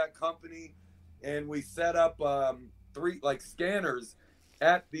deal with that company, and we set up 3 scanners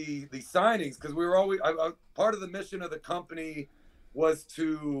at the signings, because we were always part of the mission of the company was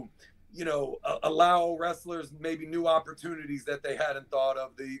to allow wrestlers maybe new opportunities that they hadn't thought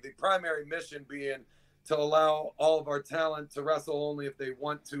of. The primary mission being to allow all of our talent to wrestle only if they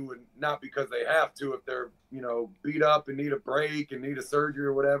want to and not because they have to. If they're beat up and need a break and need a surgery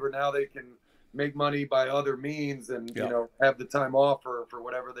or whatever, now they can make money by other means and have the time off for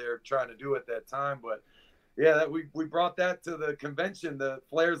whatever they're trying to do at that time. But yeah, that we brought that to the convention, the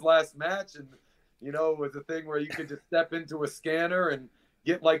Flair's last match, and it was a thing where you could just step into a scanner and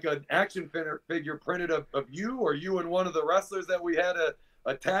get like an action figure printed of you or you and one of the wrestlers that we had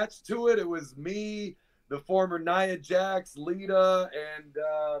attached to it. It was me, the former Nia Jax, Lita, and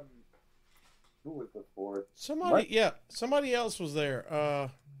who was the fourth? Somebody else was there.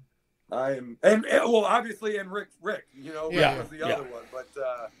 Obviously, and Rick, was the other one, but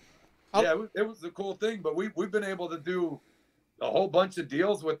it was a cool thing. But we've been able to do a whole bunch of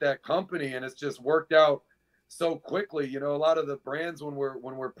deals with that company, and it's just worked out so quickly. A lot of the brands when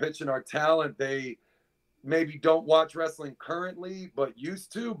we're pitching our talent, they maybe don't watch wrestling currently, but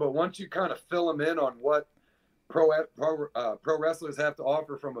used to. But once you kind of fill them in on what pro wrestlers have to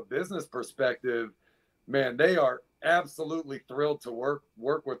offer from a business perspective, man, they are absolutely thrilled to work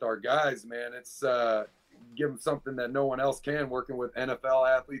with our guys, man. It's give them something that no one else can, working with NFL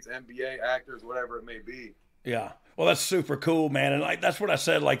athletes, NBA actors, whatever it may be. Yeah. Well, that's super cool, man. And that's what I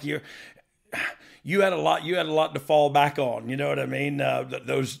said, you had a lot to fall back on. You know what I mean?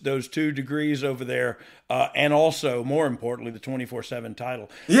 Those 2 degrees over there, and also more importantly, the 24/7 title.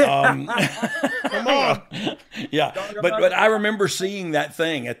 Yeah. Come on. Yeah. But I remember seeing that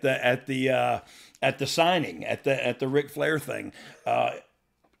thing at the signing at the Ric Flair thing.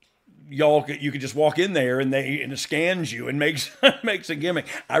 You could just walk in there and it scans you and makes a gimmick.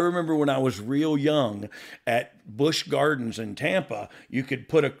 I remember when I was real young at Busch Gardens in Tampa, you could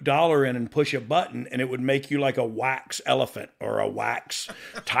put $1 in and push a button and it would make you like a wax elephant or a wax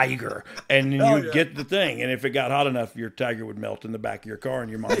tiger, and then you'd get the thing. And if it got hot enough, your tiger would melt in the back of your car and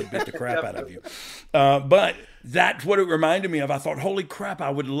your mom would beat the crap out of you. But that's what it reminded me of. I thought, holy crap, I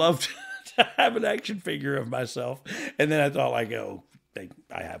would love to have an action figure of myself. And then I thought, I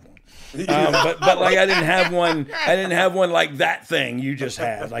have one. But I didn't have one. I didn't have one like that thing you just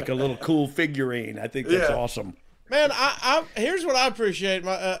had, like a little cool figurine. I think that's awesome. Man, I here's what I appreciate.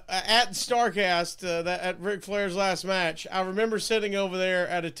 At Starcast, at Ric Flair's last match, I remember sitting over there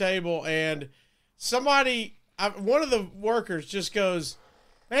at a table and one of the workers just goes,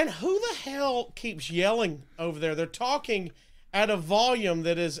 "Man, who the hell keeps yelling over there? They're talking at a volume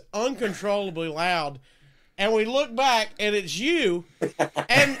that is uncontrollably loud. And we look back and it's you,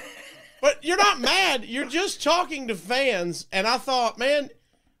 but you're not mad. You're just talking to fans. And I thought, man,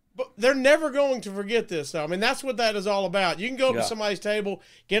 but they're never going to forget this, though. I mean, that's what that is all about. You can go up to somebody's table,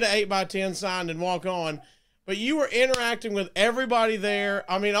 get an 8x10 signed, and walk on. But you were interacting with everybody there.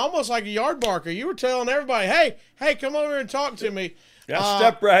 I mean, almost like a yard barker. You were telling everybody, hey, come over and talk to me. Yeah,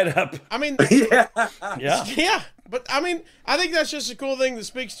 step right up. I mean, yeah. But, I mean, I think that's just a cool thing that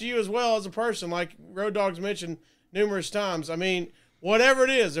speaks to you as well as a person, like Road Dogg's mentioned numerous times. I mean, whatever it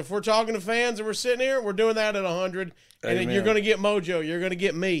is, if we're talking to fans and we're sitting here, we're doing that at 100. And then you're going to get Mojo. You're going to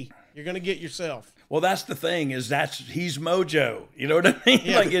get me. You're going to get yourself. Well, that's the thing is he's Mojo. You know what I mean?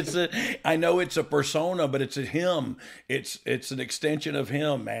 Yeah. Like I know it's a persona, but it's a him. It's an extension of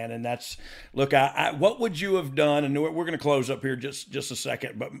him, man. And that's, look, what would you have done? And we're going to close up here just a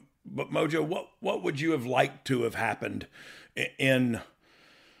second, but Mojo, what would you have liked to have happened in,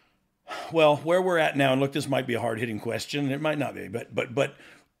 well, where we're at now? And look, this might be a hard hitting question. It might not be, but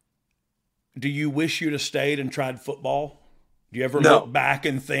do you wish you'd have stayed and tried football? Do you ever look back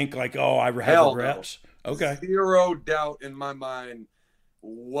and think like, oh, I have regrets? No. Okay. Zero doubt in my mind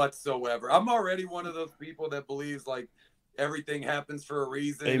whatsoever. I'm already one of those people that believes like everything happens for a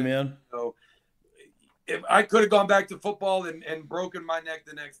reason. Amen. So if I could have gone back to football and broken my neck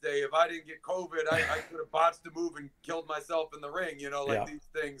the next day, if I didn't get COVID, I could have botched a move and killed myself in the ring. These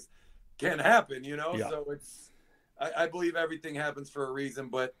things can happen, So I believe everything happens for a reason,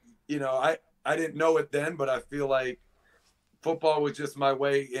 but I didn't know it then, but I feel like football was just my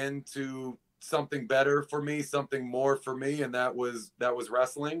way into something better for me, something more for me, and that was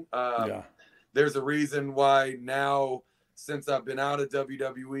wrestling. There's a reason why now, since I've been out of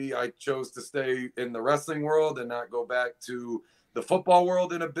WWE, I chose to stay in the wrestling world and not go back to the football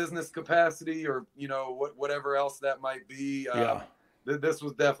world in a business capacity or whatever else that might be. This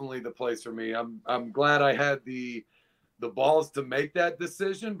was definitely the place for me. I'm glad I had the balls to make that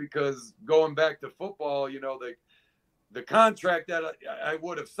decision, because going back to football, the contract that I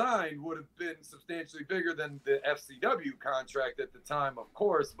would have signed would have been substantially bigger than the FCW contract at the time, of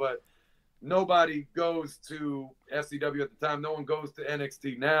course, but nobody goes to FCW at the time. No one goes to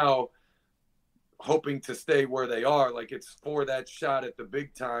NXT now hoping to stay where they are. Like, it's for that shot at the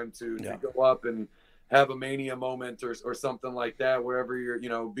big time to go up and have a Mania moment or something like that, wherever you're,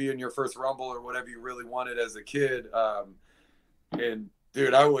 be in your first Rumble or whatever you really wanted as a kid. And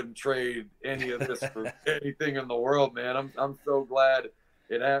dude, I wouldn't trade any of this for anything in the world, man. I'm so glad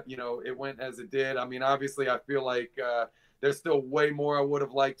it went as it did. I mean, obviously, I feel like there's still way more I would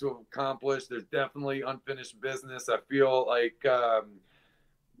have liked to have accomplished. There's definitely unfinished business. I feel like,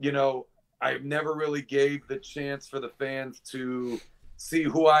 I never really gave the chance for the fans to see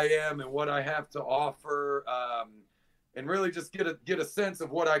who I am and what I have to offer, and really just get a sense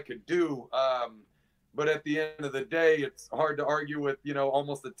of what I could do. But at the end of the day, it's hard to argue with,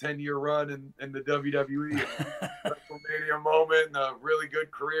 almost a 10-year run in the WWE, and WrestleMania moment, and a really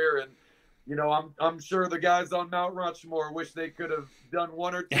good career. And, I'm sure the guys on Mount Rushmore wish they could have done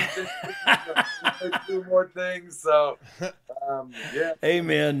one or two things, two more things. So, yeah.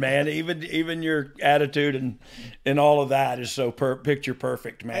 Amen, man. Even your attitude and all of that is so picture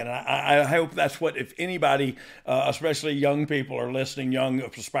perfect, man. I hope that's what, if anybody, especially young people are listening, young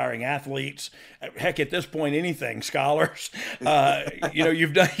aspiring athletes, heck, at this point, anything, scholars,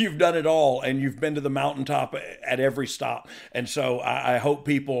 you've done it all, and you've been to the mountaintop at every stop. And so I hope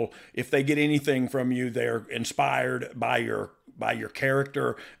people, if they get anything from you, they're inspired by your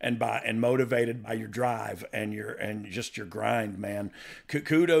character and motivated by your drive and just your grind, man.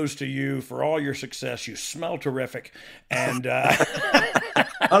 Kudos to you for all your success. You smell terrific, and I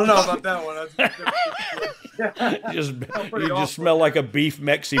don't know about that one. You just smell like a beef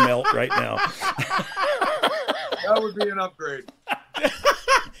Mexi melt right now. That would be an upgrade.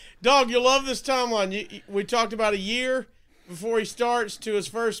 Dog, you'll love this timeline. We talked about a year before he starts to his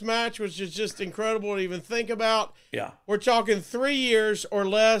first match, which is just incredible to even think about. Yeah. We're talking 3 years or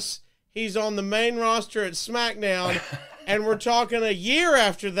less. He's on the main roster at SmackDown, and we're talking a year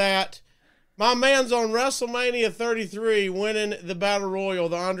after that. My man's on WrestleMania 33 winning the Battle Royal,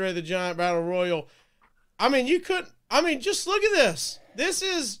 the Andre the Giant Battle Royal. I mean, just look at this. This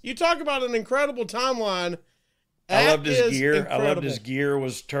is, you talk about an incredible timeline. I loved his gear. Incredible. I loved his gear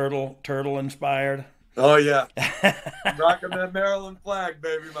was turtle inspired. Oh, yeah. Rocking that Maryland flag,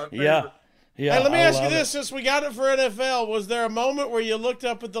 baby, my favorite. Yeah. Hey, let me ask you this. Since we got it for NFL, was there a moment where you looked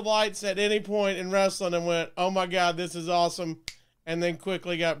up at the lights at any point in wrestling and went, oh, my God, this is awesome, and then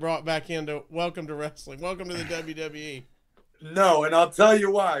quickly got brought back into welcome to wrestling, welcome to the WWE? No, and I'll tell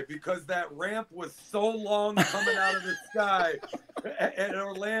you why. Because that ramp was so long coming out of the sky at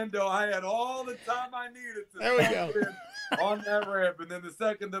Orlando. I had all the time I needed to there we go. On that ramp, and then the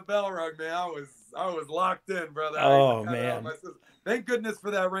second the bell rung, man, I was locked in, brother. Oh man! Thank goodness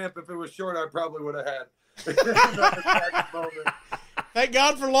for that ramp. If it was short, I probably would have had. Thank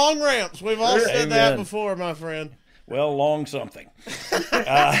God for long ramps. We've all said that before, my friend. Well, long something.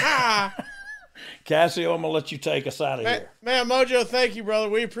 Cassio, I'm going to let you take us out of here. Man, Mojo, thank you, brother.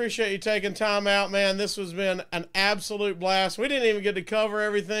 We appreciate you taking time out, man. This has been an absolute blast. We didn't even get to cover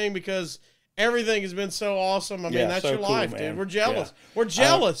everything because everything has been so awesome. I mean, that's so your life, cool, dude. We're jealous. Yeah. We're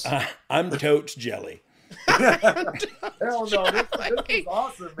jealous. I'm totes jelly. Hell no, this is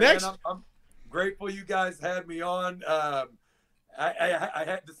awesome, man. I'm grateful you guys had me on. I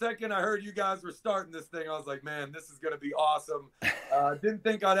had the second I heard you guys were starting this thing, I was like, man, this is going to be awesome. Didn't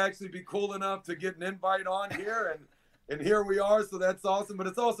think I'd actually be cool enough to get an invite on here, and here we are. So that's awesome. But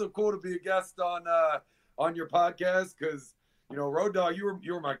it's also cool to be a guest on your podcast because, you know, Road Dogg, you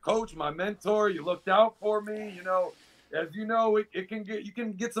were my coach, my mentor. You looked out for me. You know, as you know, you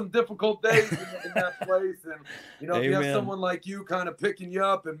can get some difficult days in that place, and you know, if you have someone like you kind of picking you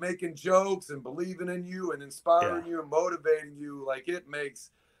up and making jokes and believing in you and inspiring you and motivating you, like, it makes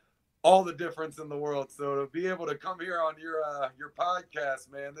all the difference in the world. So to be able to come here on your podcast,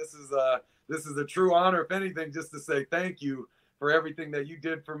 man, this is a true honor. If anything, just to say thank you for everything that you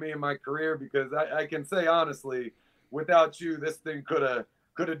did for me in my career, because I can say honestly, without you, this thing could have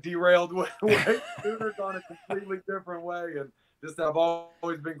derailed way sooner, gone a completely different way. And just I've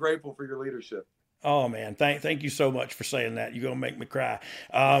always been grateful for your leadership. Oh man, thank you so much for saying that. You're gonna make me cry,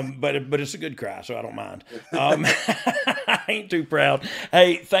 but it's a good cry, so I don't mind. I ain't too proud.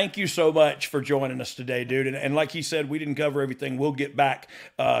 Hey, thank you so much for joining us today, dude. And like he said, we didn't cover everything. We'll get back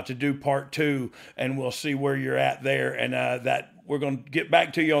to do part 2, and we'll see where you're at there. And that we're gonna get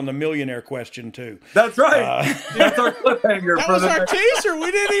back to you on the millionaire question too. That's right. That's our cliffhanger. That was our teaser. We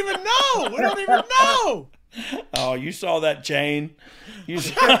didn't even know. We don't even know. Oh, you saw that chain? He's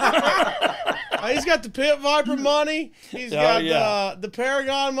got the Pit Viper money. He's got the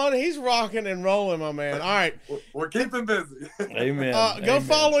Paragon money. He's rocking and rolling, my man. All right. We're keeping busy. Amen. Go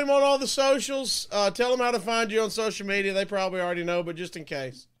follow him on all the socials. Tell them how to find you on social media. They probably already know, but just in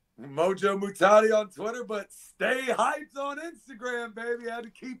case. Mojo Mutati on Twitter, but stay hyped on Instagram, baby. I had to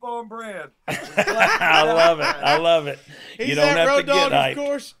keep on brand. I love it. He's you don't at have Road to get Dogg, hyped. of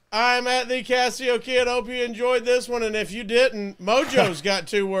course. I'm at the Cassio Kid. Hope you enjoyed this one, and if you didn't, Mojo's got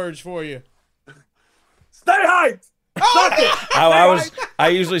 2 words for you. Stay hyped. Suck it. I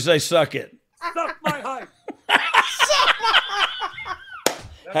usually say suck it. Suck my hype.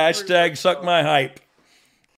 Hashtag suck my hype.